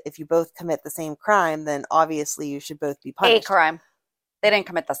of if you both commit the same crime, then obviously you should both be punished. A crime. They didn't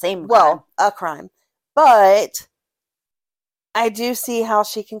commit the same crime. Well, a crime. But I do see how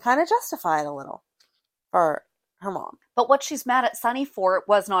she can kind of justify it a little for her mom. But what she's mad at Sonny for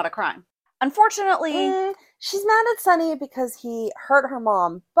was not a crime. Unfortunately, she's mad at Sonny because he hurt her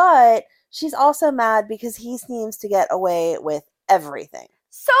mom, but she's also mad because he seems to get away with everything.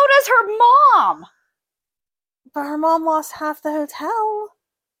 So does her mom. But her mom lost half the hotel.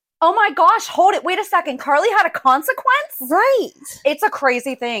 Oh my gosh, hold it. Wait a second. Carly had a consequence? Right. It's a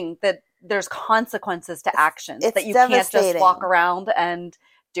crazy thing that there's consequences to actions. It's that you can't just walk around and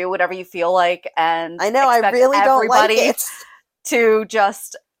do whatever you feel like and I know, I really don't like it. To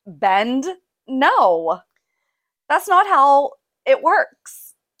just bend. No. That's not how it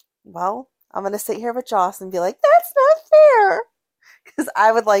works. Well, I'm going to sit here with Joss and be like, that's not fair. Because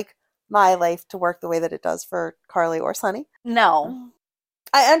I would like my life to work the way that it does for Carly or Sonny. No.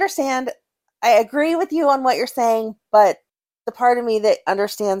 I understand. I agree with you on what you're saying, but the part of me that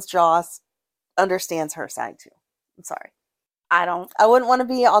understands Joss understands her side too. I'm sorry. I wouldn't want to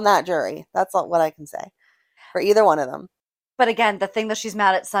be on that jury. That's what I can say for either one of them. But again, the thing that she's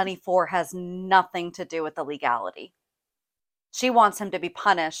mad at Sonny for has nothing to do with the legality. She wants him to be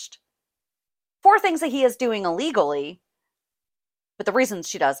punished for things that he is doing illegally. But the reason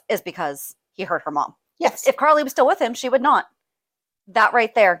she does is because he hurt her mom. Yes. If Carly was still with him, she would not. That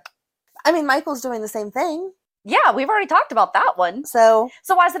right there. I mean, Michael's doing the same thing. Yeah, we've already talked about that one. So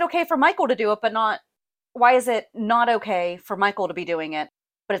why is it okay for Michael to do it, but not... Why is it not okay for Michael to be doing it,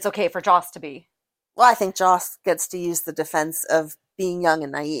 but it's okay for Joss to be? Well, I think Joss gets to use the defense of being young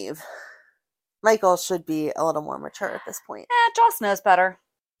and naive. Michael should be a little more mature at this point. Joss knows better.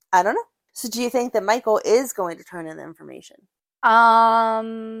 I don't know. So do you think that Michael is going to turn in the information?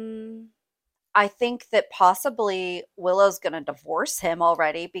 I think that possibly Willow's going to divorce him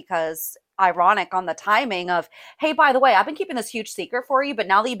already because ironic on the timing of, hey, by the way, I've been keeping this huge secret for you, but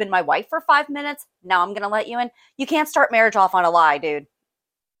now that you've been my wife for 5 minutes, now I'm going to let you in. You can't start marriage off on a lie, dude.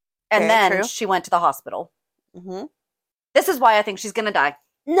 And then she went to the hospital. Mm-hmm. This is why I think she's going to die.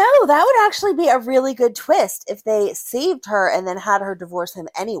 No, that would actually be a really good twist if they saved her and then had her divorce him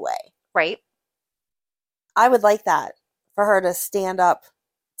anyway. Right. I would like that for her to stand up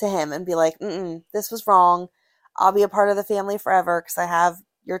to him and be like, this was wrong. I'll be a part of the family forever because I have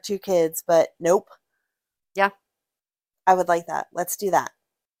your 2 kids, but nope. Yeah. I would like that. Let's do that.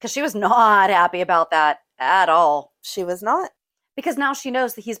 Because she was not happy about that at all. She was not. Because now she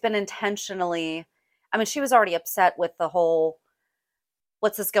knows that he's been intentionally, I mean, she was already upset with the whole,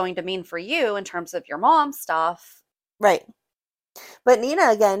 what's this going to mean for you in terms of your mom stuff. Right. But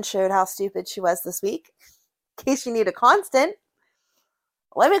Nina again showed how stupid she was this week. In case you need a constant,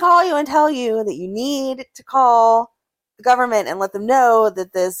 let me call you and tell you that you need to call the government and let them know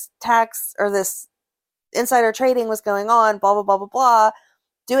that this tax or this insider trading was going on, blah, blah, blah, blah, blah.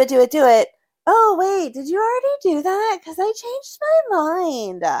 Do it, do it, do it. Oh, wait, did you already do that? Because I changed my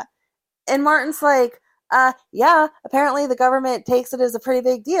mind. And Martin's like, Yeah, apparently the government takes it as a pretty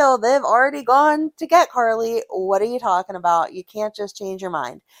big deal. They've already gone to get Carly. What are you talking about? You can't just change your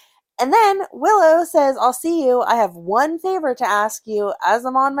mind. And then Willow says, I'll see you. I have one favor to ask you as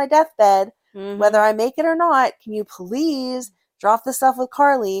I'm on my deathbed. Whether I make it or not, can you please drop the stuff with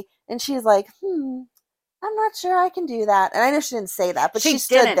Carly? And she's like, I'm not sure I can do that. And I know she didn't say that, but she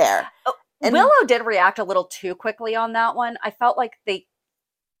stood there. And Willow did react a little too quickly on that one. I felt like they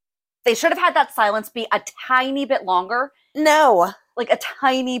should have had that silence be a tiny bit longer. No. Like a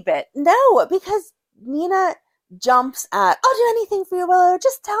tiny bit. No, because Nina jumps at, I'll do anything for you, Willow.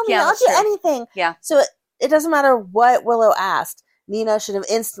 Just tell me. I'll do anything. Yeah. So it doesn't matter what Willow asked. Nina should have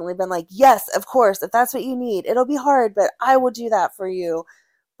instantly been like, yes, of course, if that's what you need. It'll be hard, but I will do that for you.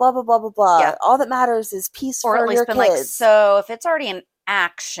 Blah, blah, blah, blah, blah. Yeah. All that matters is peace for your kids. Or at least been like, so if it's already in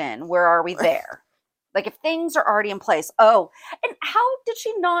action, where are we there? Like if things are already in place. Oh, and how did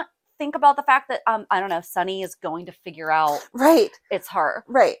she not think about the fact that, I don't know, Sonny is going to figure out it's her.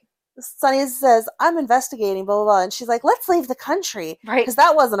 Right. Sonny says, I'm investigating, blah, blah, blah. And she's like, let's leave the country. Right. Because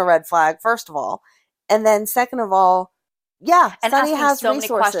that wasn't a red flag, first of all. And then second of all, yeah, and Sonny has so resources.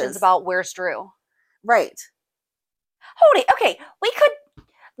 many questions about where's Drew. Right. Hold it. Okay, we could,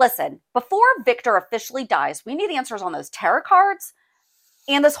 listen, before Victor officially dies, we need answers on those tarot cards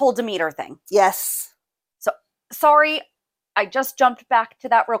and this whole Demeter thing. Yes. So, sorry, I just jumped back to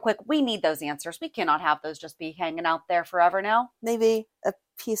that real quick. We need those answers. We cannot have those just be hanging out there forever now. Maybe a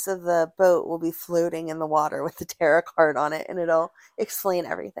piece of the boat will be floating in the water with the tarot card on it and it'll explain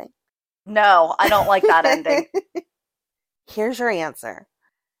everything. No, I don't like that ending. Here's your answer.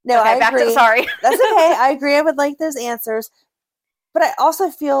 No, okay, I agree. Sorry. That's okay. I agree. I would like those answers. But I also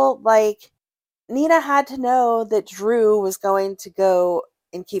feel like Nina had to know that Drew was going to go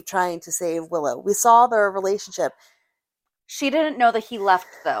and keep trying to save Willow. We saw their relationship. She didn't know that he left,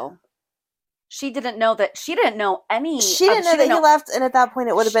 though. She didn't know that he left, and at that point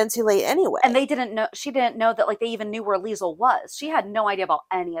it would have been too late anyway. And she didn't know that, like, they even knew where Liesl was. She had no idea about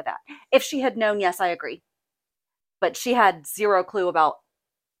any of that. If she had known, yes, I agree. But she had zero clue about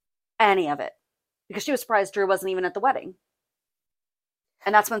any of it. Because she was surprised Drew wasn't even at the wedding.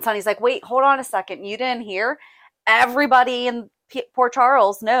 And that's when Sonny's like, wait, hold on a second. You didn't hear? Everybody in Port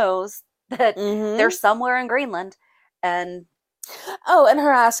Charles knows that they're somewhere in Greenland. And and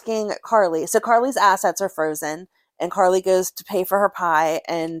her asking Carly. So Carly's assets are frozen, and Carly goes to pay for her pie,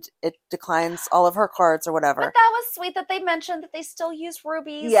 and it declines all of her cards or whatever. But that was sweet that they mentioned that they still use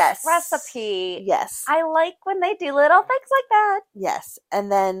Ruby's recipe. Yes. I like when they do little things like that. Yes.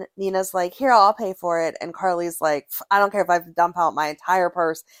 And then Nina's like, here, I'll pay for it. And Carly's like, I don't care if I have to dump out my entire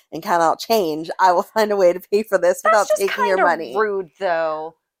purse and count out change. I will find a way to pay for this without taking your money. That's rude,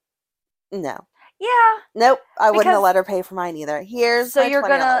 though. No. Yeah. Nope. I wouldn't have let her pay for mine either. So you're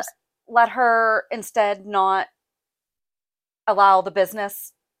going to let her instead not allow the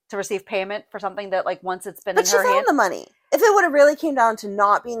business to receive payment for something that, like, once it's been in her hand? But she found the money. If it would have really came down to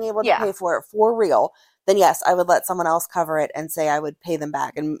not being able to pay for it for real, then yes, I would let someone else cover it and say I would pay them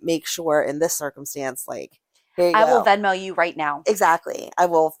back and make sure in this circumstance, like, here you go. I will Venmo you right now. Exactly. I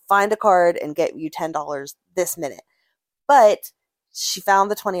will find a card and get you $10 this minute. But she found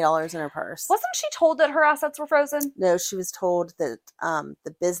the $20 in her purse. Wasn't she told that her assets were frozen? No, she was told that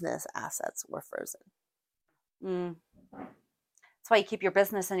the business assets were frozen. That's why you keep your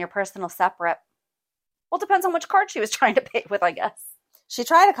business and your personal separate. Well, it depends on which card she was trying to pay with, I guess. She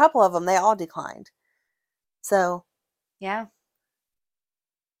tried a couple of them. They all declined. So. Yeah.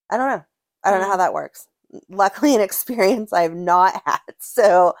 I don't know. I don't know how that works. Luckily, an experience I have not had.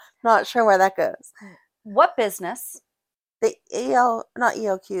 So, not sure where that goes. What business? The not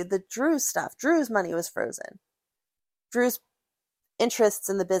ELQ, the Drew's stuff. Drew's money was frozen. Drew's interests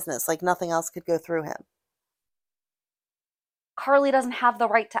in the business, like nothing else could go through him. Carly doesn't have the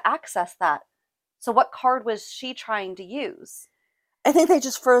right to access that. So what card was she trying to use? I think they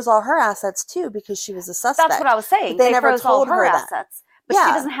just froze all her assets too because she was a suspect. That's what I was saying. They never froze told all her that. assets. But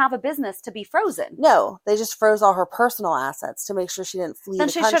she doesn't have a business to be frozen. No, they just froze all her personal assets to make sure she didn't flee the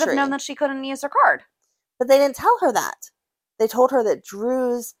country. Then she should have known that she couldn't use her card. But they didn't tell her that. They told her that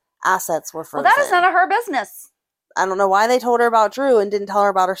Drew's assets were frozen. Well, that is none of her business. I don't know why they told her about Drew and didn't tell her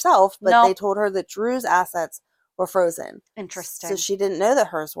about herself, but they told her that Drew's assets were frozen. Interesting. So she didn't know that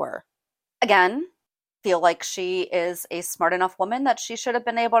hers were. Again, feel like she is a smart enough woman that she should have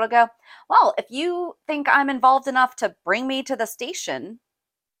been able to go, well, if you think I'm involved enough to bring me to the station,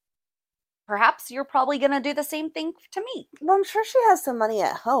 perhaps you're probably going to do the same thing to me. Well, I'm sure she has some money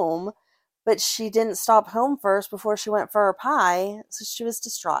at home. But she didn't stop home first before she went for her pie, so she was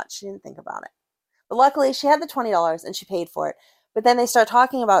distraught. She didn't think about it. But luckily, she had the $20 and she paid for it. But then they start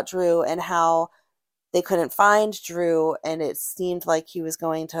talking about Drew and how they couldn't find Drew, and it seemed like he was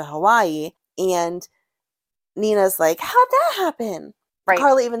going to Hawaii. And Nina's like, how'd that happen? Right.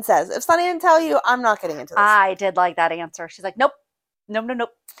 Carly even says, if Sonny didn't tell you, I'm not getting into this. I did like that answer. She's like, nope. Nope.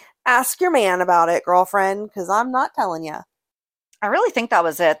 Ask your man about it, girlfriend, because I'm not telling you. I really think that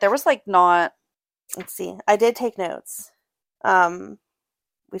was it. There was like not... Let's see. I did take notes.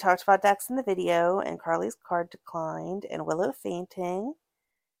 We talked about Dex in the video, and Carly's card declined, and Willow fainting.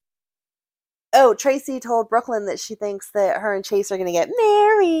 Oh, Tracy told Brooklyn that she thinks that her and Chase are going to get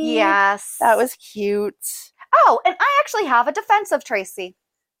married. Yes. That was cute. Oh, and I actually have a defense of Tracy.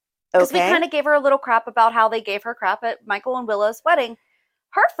 Because we kind of gave her a little crap about how they gave her crap at Michael and Willow's wedding.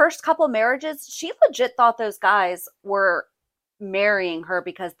 Her first couple marriages, she legit thought those guys were marrying her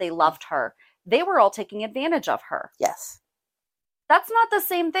because they loved her. They were all taking advantage of her. Yes. That's not the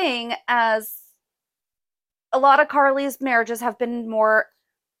same thing as a lot of Carly's marriages have been more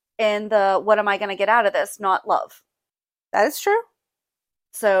in the what am I going to get out of this, not love. That is true.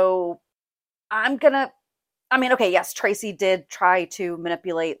 So okay, yes, Tracy did try to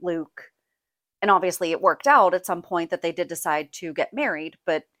manipulate Luke. And obviously it worked out at some point that they did decide to get married.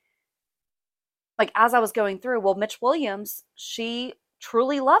 But like as I was going through, well, Mitch Williams, she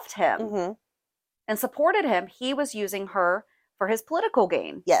truly loved him and supported him. He was using her for his political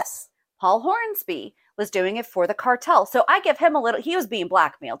gain. Yes. Paul Hornsby was doing it for the cartel. So I give him he was being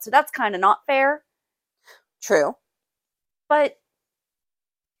blackmailed. So that's kind of not fair. True. But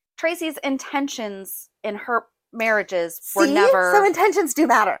Tracy's intentions in her marriages were never... So intentions do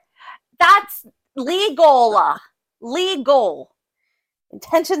matter. That's legal. Legal.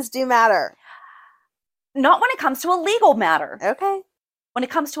 Intentions do matter. Not when it comes to a legal matter. Okay. When it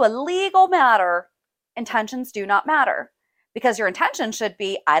comes to a legal matter, intentions do not matter. Because your intention should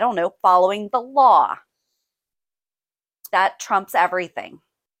be, I don't know, following the law. That trumps everything.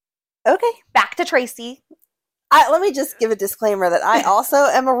 Okay. Back to Tracy. Let me just give a disclaimer that I also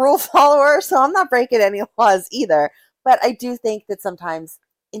am a rule follower, so I'm not breaking any laws either. But I do think that sometimes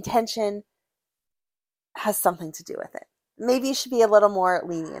intention has something to do with it. Maybe you should be a little more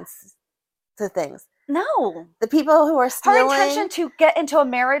lenient to things. No. The people who are stealing... Her intention to get into a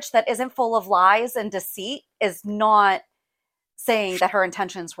marriage that isn't full of lies and deceit is not saying that her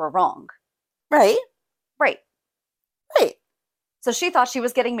intentions were wrong. Right. Right. Right. So she thought she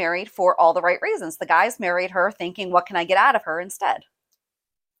was getting married for all the right reasons. The guys married her thinking, what can I get out of her instead?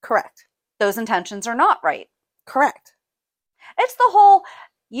 Correct. Those intentions are not right. Correct. It's the whole,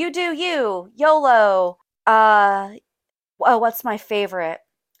 you do you, YOLO, what's my favorite?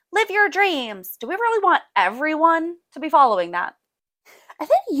 Live your dreams. Do we really want everyone to be following that? I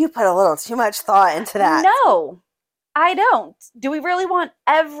think you put a little too much thought into that. No, I don't. Do we really want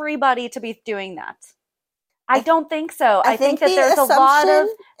everybody to be doing that? I don't think so. I think that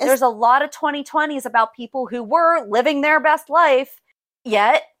there's a lot of 2020s about people who were living their best life,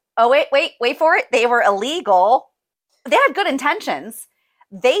 yet, wait for it. They were illegal. They had good intentions.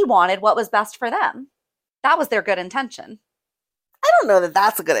 They wanted what was best for them. That was their good intention. I don't know that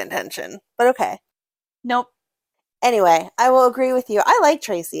that's a good intention, but okay. Nope. Anyway, I will agree with you. I like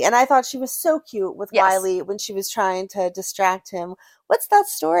Tracy, and I thought she was so cute with Wiley when she was trying to distract him. What's that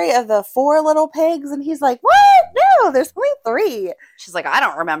story of the 4 little pigs? And he's like, what? No, there's only 3. She's like, I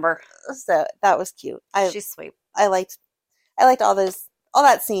don't remember. So that was cute. She's sweet. I liked all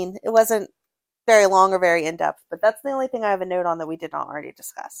that scene. It wasn't very long or very in-depth, but that's the only thing I have a note on that we did not already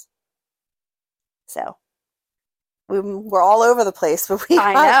discuss. So we're all over the place, but we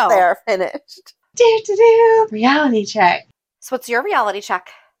got there finished. Reality check. So what's your reality check?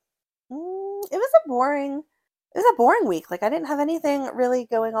 It was a boring week. Like I didn't have anything really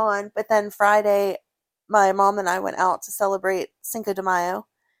going on. But then Friday, my mom and I went out to celebrate Cinco de Mayo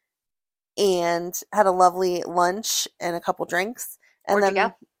and had a lovely lunch and a couple drinks. And Where'd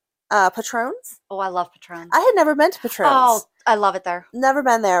you go? Patrons. Oh, I love Patrons. I had never been to Patrons. Oh, I love it there. Never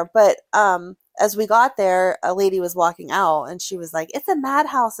been there, but as we got there, a lady was walking out and she was like, it's a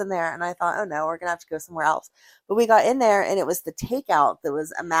madhouse in there. And I thought, oh no, we're going to have to go somewhere else. But we got in there and it was the takeout that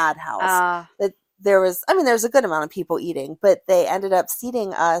was a madhouse. There was a good amount of people eating, but they ended up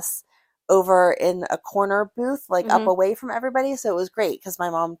seating us over in a corner booth, like up away from everybody. So it was great because my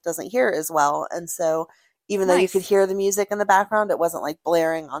mom doesn't hear as well. And so even though you could hear the music in the background, it wasn't like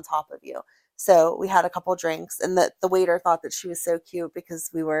blaring on top of you. So we had a couple drinks and the waiter thought that she was so cute because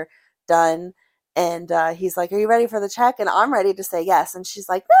we were done. And he's like, are you ready for the check? And I'm ready to say yes. And she's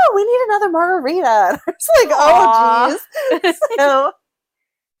like, no, we need another margarita. And I was like, oh, geez. So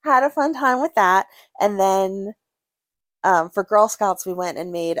had a fun time with that. And then for Girl Scouts, we went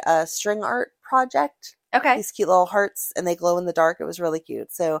and made a string art project Okay. These cute little hearts, and they glow in the dark. It was really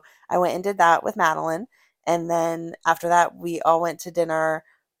cute. So I went and did that with Madeline. And then after that, we all went to dinner.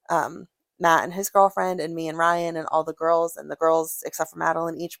 Matt and his girlfriend and me and Ryan and all the girls, and the girls, except for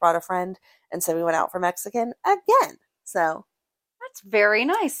Madeline, each brought a friend. And so we went out for Mexican again. So that's very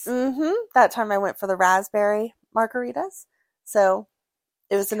nice. That time I went for the raspberry margaritas. So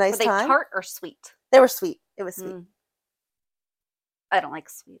it was a nice time. Were they tart or sweet? They were sweet. It was sweet. I don't like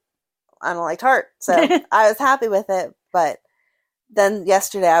sweet. I don't like tart. So I was happy with it. But then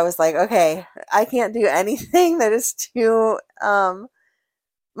yesterday I was like, okay, I can't do anything that is too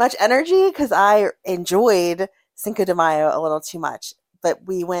much energy, because I enjoyed Cinco de Mayo a little too much. But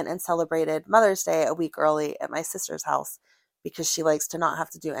we went and celebrated Mother's Day a week early at my sister's house because she likes to not have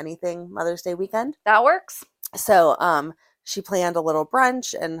to do anything Mother's Day weekend. That works. So she planned a little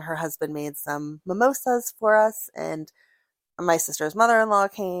brunch, and her husband made some mimosas for us, and my sister's mother-in-law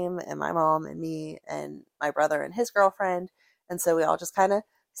came, and my mom and me and my brother and his girlfriend. And so we all just kind of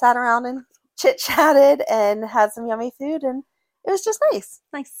sat around and chit-chatted and had some yummy food, and it was just nice.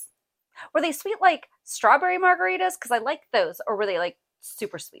 Nice. Were they sweet like strawberry margaritas? Because I like those. Or were they like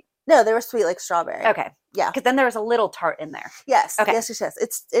super sweet? No, they were sweet like strawberry. Okay. Yeah. Because then there was a little tart in there. Yes. Okay.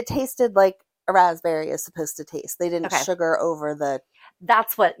 Yes. It tasted like a raspberry is supposed to taste. They didn't Okay. sugar over the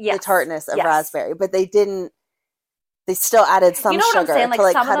tartness of Yes. raspberry, but they still added some you know what sugar I'm saying? Like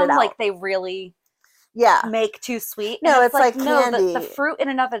to some cut of them, it out. like they really make too sweet. No, And it's like no, candy. the fruit in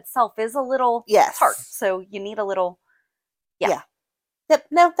and of itself is a little tart. So you need a little Yep.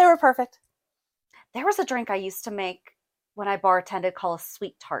 No, they were perfect. There was a drink I used to make when I bartended called a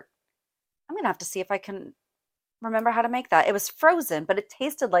sweet tart. I'm going to have to see if I can remember how to make that. It was frozen, but it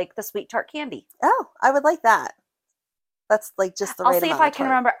tasted like the sweet tart candy. Oh, I would like that. That's like just the right I'll see if amount I of can tart.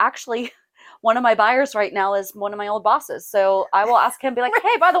 remember. Actually, one of my buyers right now is one of my old bosses. So I will ask him, be like,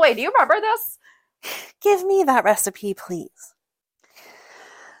 hey, by the way, do you remember this? Give me that recipe, please.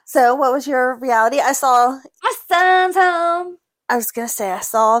 So what was your reality? My son's home. I was going to say, I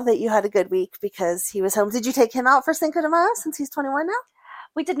saw that you had a good week because he was home. Did you take him out for Cinco de Mayo since he's 21 now?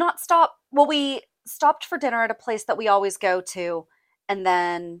 We did not stop. Well, we stopped for dinner at a place that we always go to. And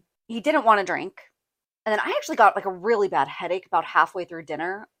then he didn't want to drink. And then I actually got like a really bad headache about halfway through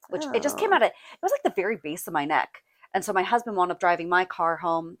dinner, which it just came out of, it was like the very base of my neck. And so my husband wound up driving my car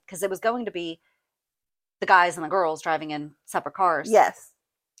home because it was going to be the guys and the girls driving in separate cars. Yes.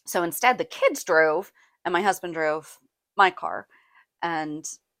 So instead the kids drove and my husband drove my car. And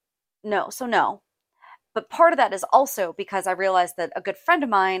no. But part of that is also because I realized that a good friend of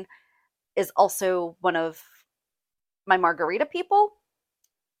mine is also one of my margarita people.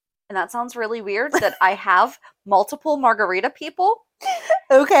 And that sounds really weird that I have multiple margarita people.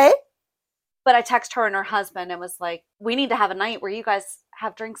 Okay. But I text her and her husband and was like, we need to have a night where you guys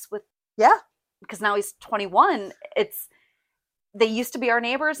have drinks with. Yeah. Because now he's 21. They used to be our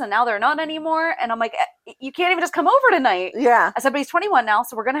neighbors and now they're not anymore. And I'm like, you can't even just come over tonight. Yeah. I said, but he's 21 now,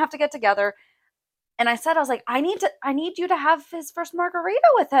 so we're going to have to get together. And I was like, I need you to have his first margarita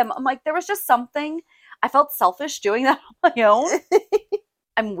with him. I'm like, there was just something. I felt selfish doing that on my own.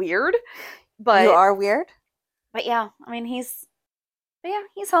 I'm weird. But you are weird. But yeah, I mean, he's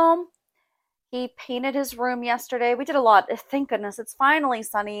home. He painted his room yesterday. We did a lot. Thank goodness. It's finally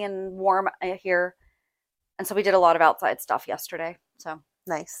sunny and warm here. And so we did a lot of outside stuff yesterday. So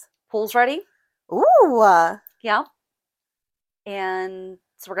nice. Pool's ready. Ooh. Yeah. And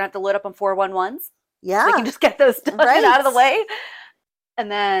so we're going to have to load up on 411s. Yeah. So we can just get those done and out of the way. And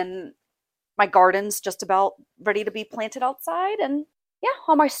then my garden's just about ready to be planted outside. And yeah,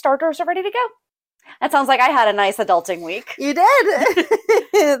 all my starters are ready to go. That sounds like I had a nice adulting week. You did.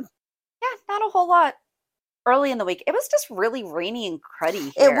 Yeah, not a whole lot. Early in the week, it was just really rainy and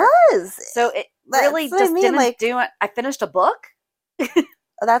cruddy here. It was. So it really just didn't do it. I finished a book.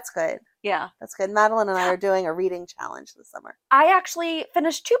 Oh, that's good. Yeah. That's good. Madeline and I are doing a reading challenge this summer. I actually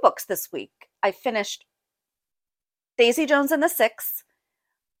finished 2 books this week. I finished Daisy Jones and the Six,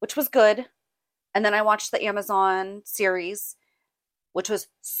 which was good. And then I watched the Amazon series, which was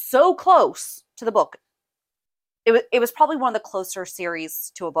so close to the book. It was probably one of the closer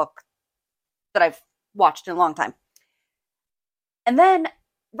series to a book that I've watched in a long time. And then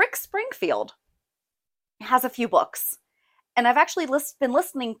Rick Springfield has a few books. And I've actually been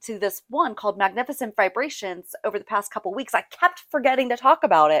listening to this one called Magnificent Vibrations over the past couple weeks. I kept forgetting to talk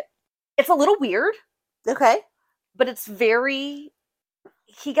about it. It's a little weird. Okay. But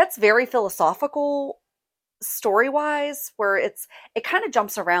he gets very philosophical story-wise, where it kind of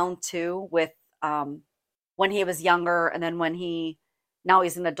jumps around too with when he was younger and then now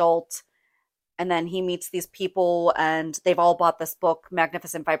he's an adult. And then he meets these people and they've all bought this book,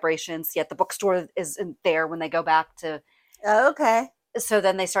 Magnificent Vibrations, yet the bookstore isn't there when they go back to. Oh, okay. So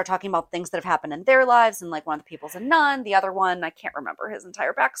then they start talking about things that have happened in their lives. And like one of the people's a nun. The other one, I can't remember his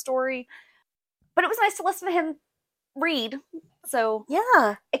entire backstory. But it was nice to listen to him read. So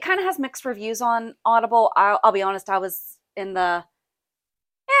yeah, it kind of has mixed reviews on Audible. I'll be honest, I was in the,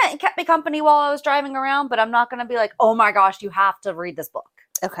 it kept me company while I was driving around, but I'm not going to be like, oh my gosh, you have to read this book.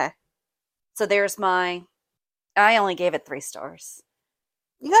 Okay. So there's I only gave it 3 stars.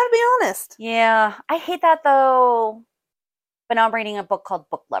 You got to be honest. Yeah, I hate that though. But now I'm reading a book called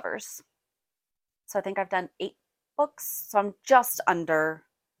Book Lovers. So I think I've done 8 books. So I'm just under.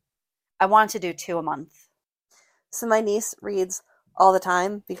 I wanted to do 2 a month. So my niece reads all the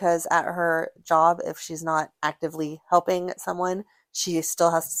time because at her job, if she's not actively helping someone, she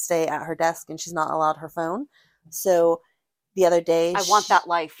still has to stay at her desk and she's not allowed her phone. So the other day... I want that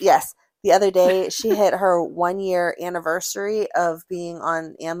life. Yes. The other day, she hit her 1-year anniversary of being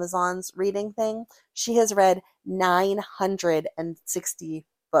on Amazon's reading thing. She has read 960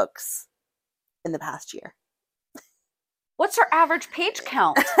 books in the past year. What's her average page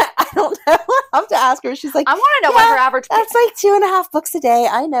count? I don't know. I'll have to ask her. She's like, I want to know what her average page That's like 2.5 books a day.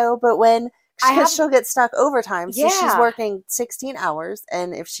 I know, but she'll get stuck overtime. So she's working 16 hours.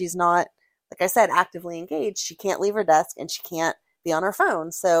 And if she's not, like I said, actively engaged, she can't leave her desk and she can't be on her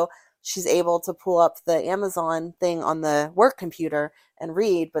phone. So she's able to pull up the Amazon thing on the work computer and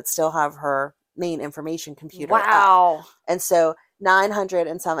read, but still have her main information computer up. And so 900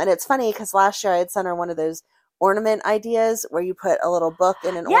 and some. And it's funny because last year I had sent her one of those ornament ideas where you put a little book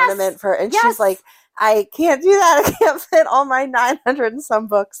in an ornament for, and she's like, I can't do that. I can't fit all my 900 and some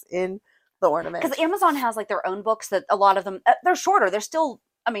books in the ornament. Because Amazon has like their own books that a lot of them, they're shorter. They're still,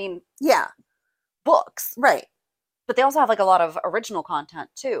 books. Right. But they also have like a lot of original content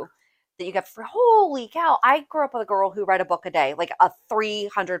too that you get for, holy cow. I grew up with a girl who read a book a day, like a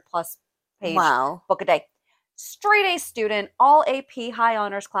 300 plus page book a day. Straight A student, all AP, high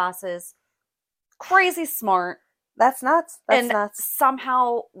honors classes, crazy smart. That's nuts. That's nuts.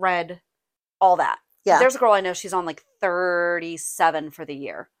 Somehow read all that. Yeah. There's a girl I know, she's on like 37 for the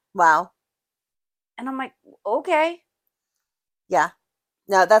year. Wow. And I'm like, okay. Yeah.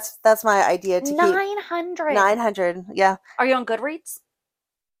 No, that's my idea to 900. keep 900. Yeah. Are you on Goodreads?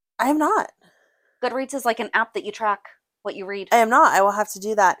 I am not. Goodreads is like an app that you track what you read. I am not. I will have to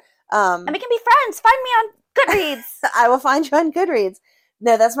do that. And we can be friends. Find me on Goodreads. I will find you on Goodreads.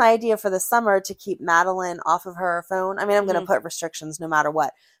 No, that's my idea for the summer, to keep Madeline off of her phone. I mean, I'm going to put restrictions no matter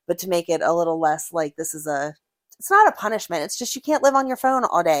what, but to make it a little less like it's not a punishment. It's just you can't live on your phone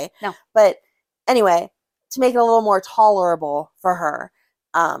all day. No. But anyway, to make it a little more tolerable for her,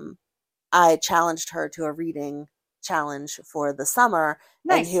 I challenged her to a reading challenge for the summer.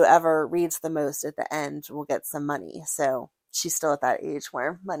 Nice. And whoever reads the most at the end will get some money. So she's still at that age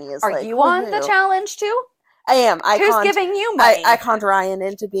where money is Are you on the challenge too? I am. Who's giving you money? I conned Ryan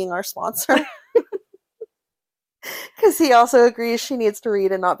into being our sponsor. Because he also agrees she needs to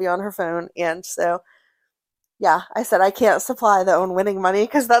read and not be on her phone. And so, yeah, I said I can't supply the own winning money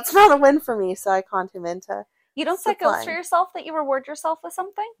because that's not a win for me. So I conned him into You don't set goals for yourself that you reward yourself with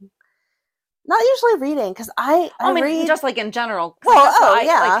something? Not usually reading, because I mean, read just like in general. Well,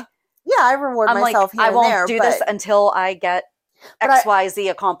 yeah. I reward myself here and there. I won't do this until I get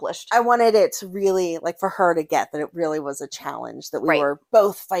XYZ accomplished. I wanted it to really, like, for her to get that it really was a challenge, that we were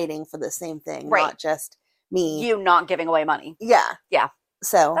both fighting for the same thing, not just me. You not giving away money. Yeah. Yeah.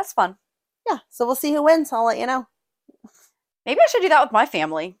 So. That's fun. Yeah. So we'll see who wins. I'll let you know. Maybe I should do that with my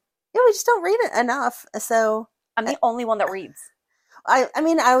family. Yeah, we just don't read it enough. So. I'm the only one that reads. I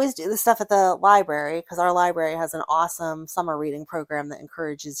mean, I always do this stuff at the library because our library has an awesome summer reading program that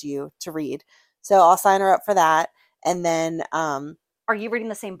encourages you to read. So I'll sign her up for that. And then... Are you reading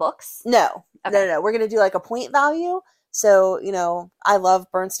the same books? No. Okay. No. We're going to do like a point value. So, I love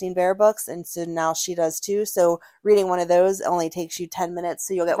Bernstein Bear books, and so now she does too. So reading one of those only takes you 10 minutes,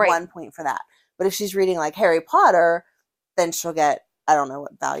 so you'll get 1 point for that. But if she's reading like Harry Potter, then she'll get, I don't know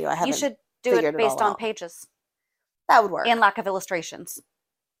what value. I haven't. You should do it based on pages. That would work. And lack of illustrations.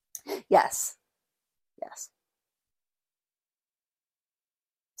 Yes.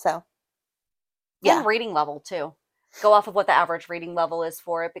 So. Yeah. And reading level too. Go off of what the average reading level is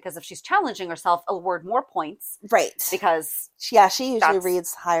for it, because if she's challenging herself, award more points. Right. Because she usually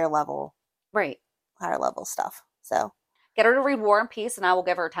reads higher level. Right. Higher level stuff. So. Get her to read War and Peace and I will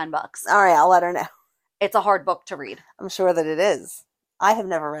give her $10. All right, I'll let her know. It's a hard book to read. I'm sure that it is. I have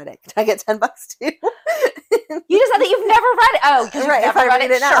never read it. Can I get $10 too? You just said that you've never read it. Oh, because right, you've never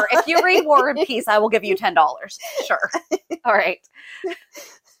read it. Now. Sure. If you read War and Peace, I will give you $10. Sure. All right.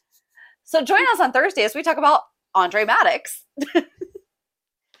 So join us on Thursday as we talk about Andre Maddox. I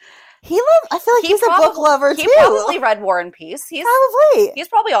feel like he's a book lover too. He probably read War and Peace. He's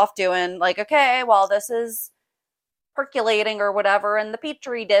probably off doing like, okay, well, this is percolating or whatever in the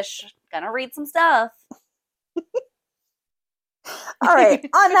petri dish. Gonna read some stuff. All right.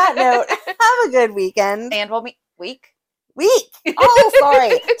 On that note, have a good weekend. And we'll meet week. Oh,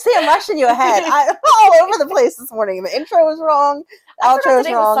 sorry. See, I'm rushing you ahead. I'm all over the place this morning. The intro was wrong. The outro was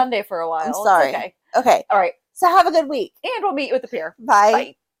wrong. Was Sunday for a while. I'm sorry. It's okay. All right. So have a good week. And we'll meet you at the pier.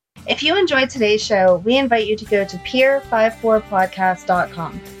 Bye. If you enjoyed today's show, we invite you to go to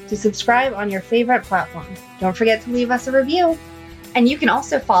peer54podcast.com to subscribe on your favorite platform. Don't forget to leave us a review. And you can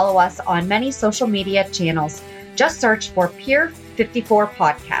also follow us on many social media channels. Just search for Peer 54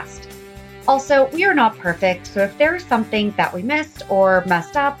 Podcast. Also, we are not perfect, so if there is something that we missed or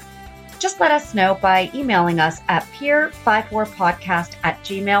messed up, just let us know by emailing us at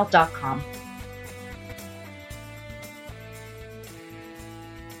peer54podcast@gmail.com.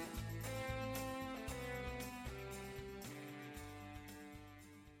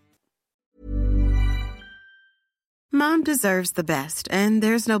 Mom deserves the best, and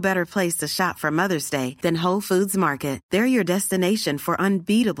there's no better place to shop for Mother's Day than Whole Foods Market. They're your destination for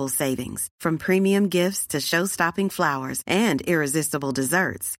unbeatable savings, from premium gifts to show-stopping flowers and irresistible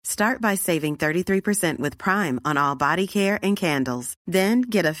desserts. Start by saving 33% with Prime on all body care and candles. Then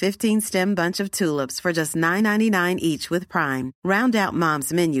get a 15-stem bunch of tulips for just $9.99 each with Prime. Round out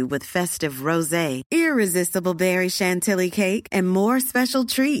Mom's menu with festive rosé, irresistible berry chantilly cake, and more special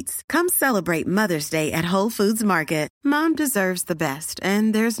treats. Come celebrate Mother's Day at Whole Foods Market. Mom deserves the best,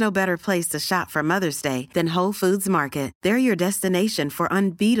 and there's no better place to shop for Mother's Day than Whole Foods Market. They're your destination for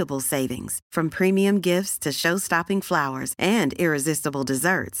unbeatable savings, from premium gifts to show-stopping flowers and irresistible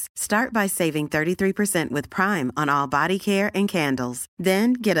desserts. Start by saving 33% with Prime on all body care and candles.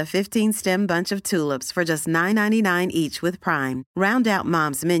 Then get a 15-stem bunch of tulips for just $9.99 each with Prime. Round out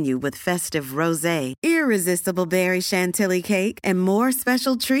Mom's menu with festive rosé, irresistible berry chantilly cake, and more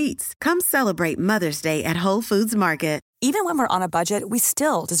special treats. Come celebrate Mother's Day at Whole Foods Market. Even when we're on a budget, we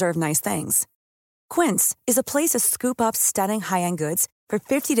still deserve nice things. Quince is a place to scoop up stunning high-end goods for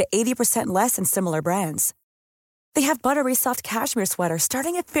 50 to 80% less than similar brands. They have buttery soft cashmere sweaters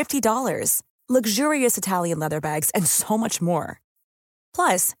starting at $50, luxurious Italian leather bags, and so much more.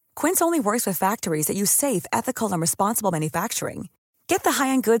 Plus, Quince only works with factories that use safe, ethical, and responsible manufacturing. Get the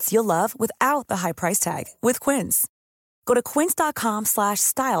high-end goods you'll love without the high price tag with Quince. Go to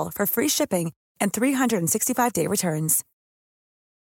quince.com/style for free shipping and 365-day returns.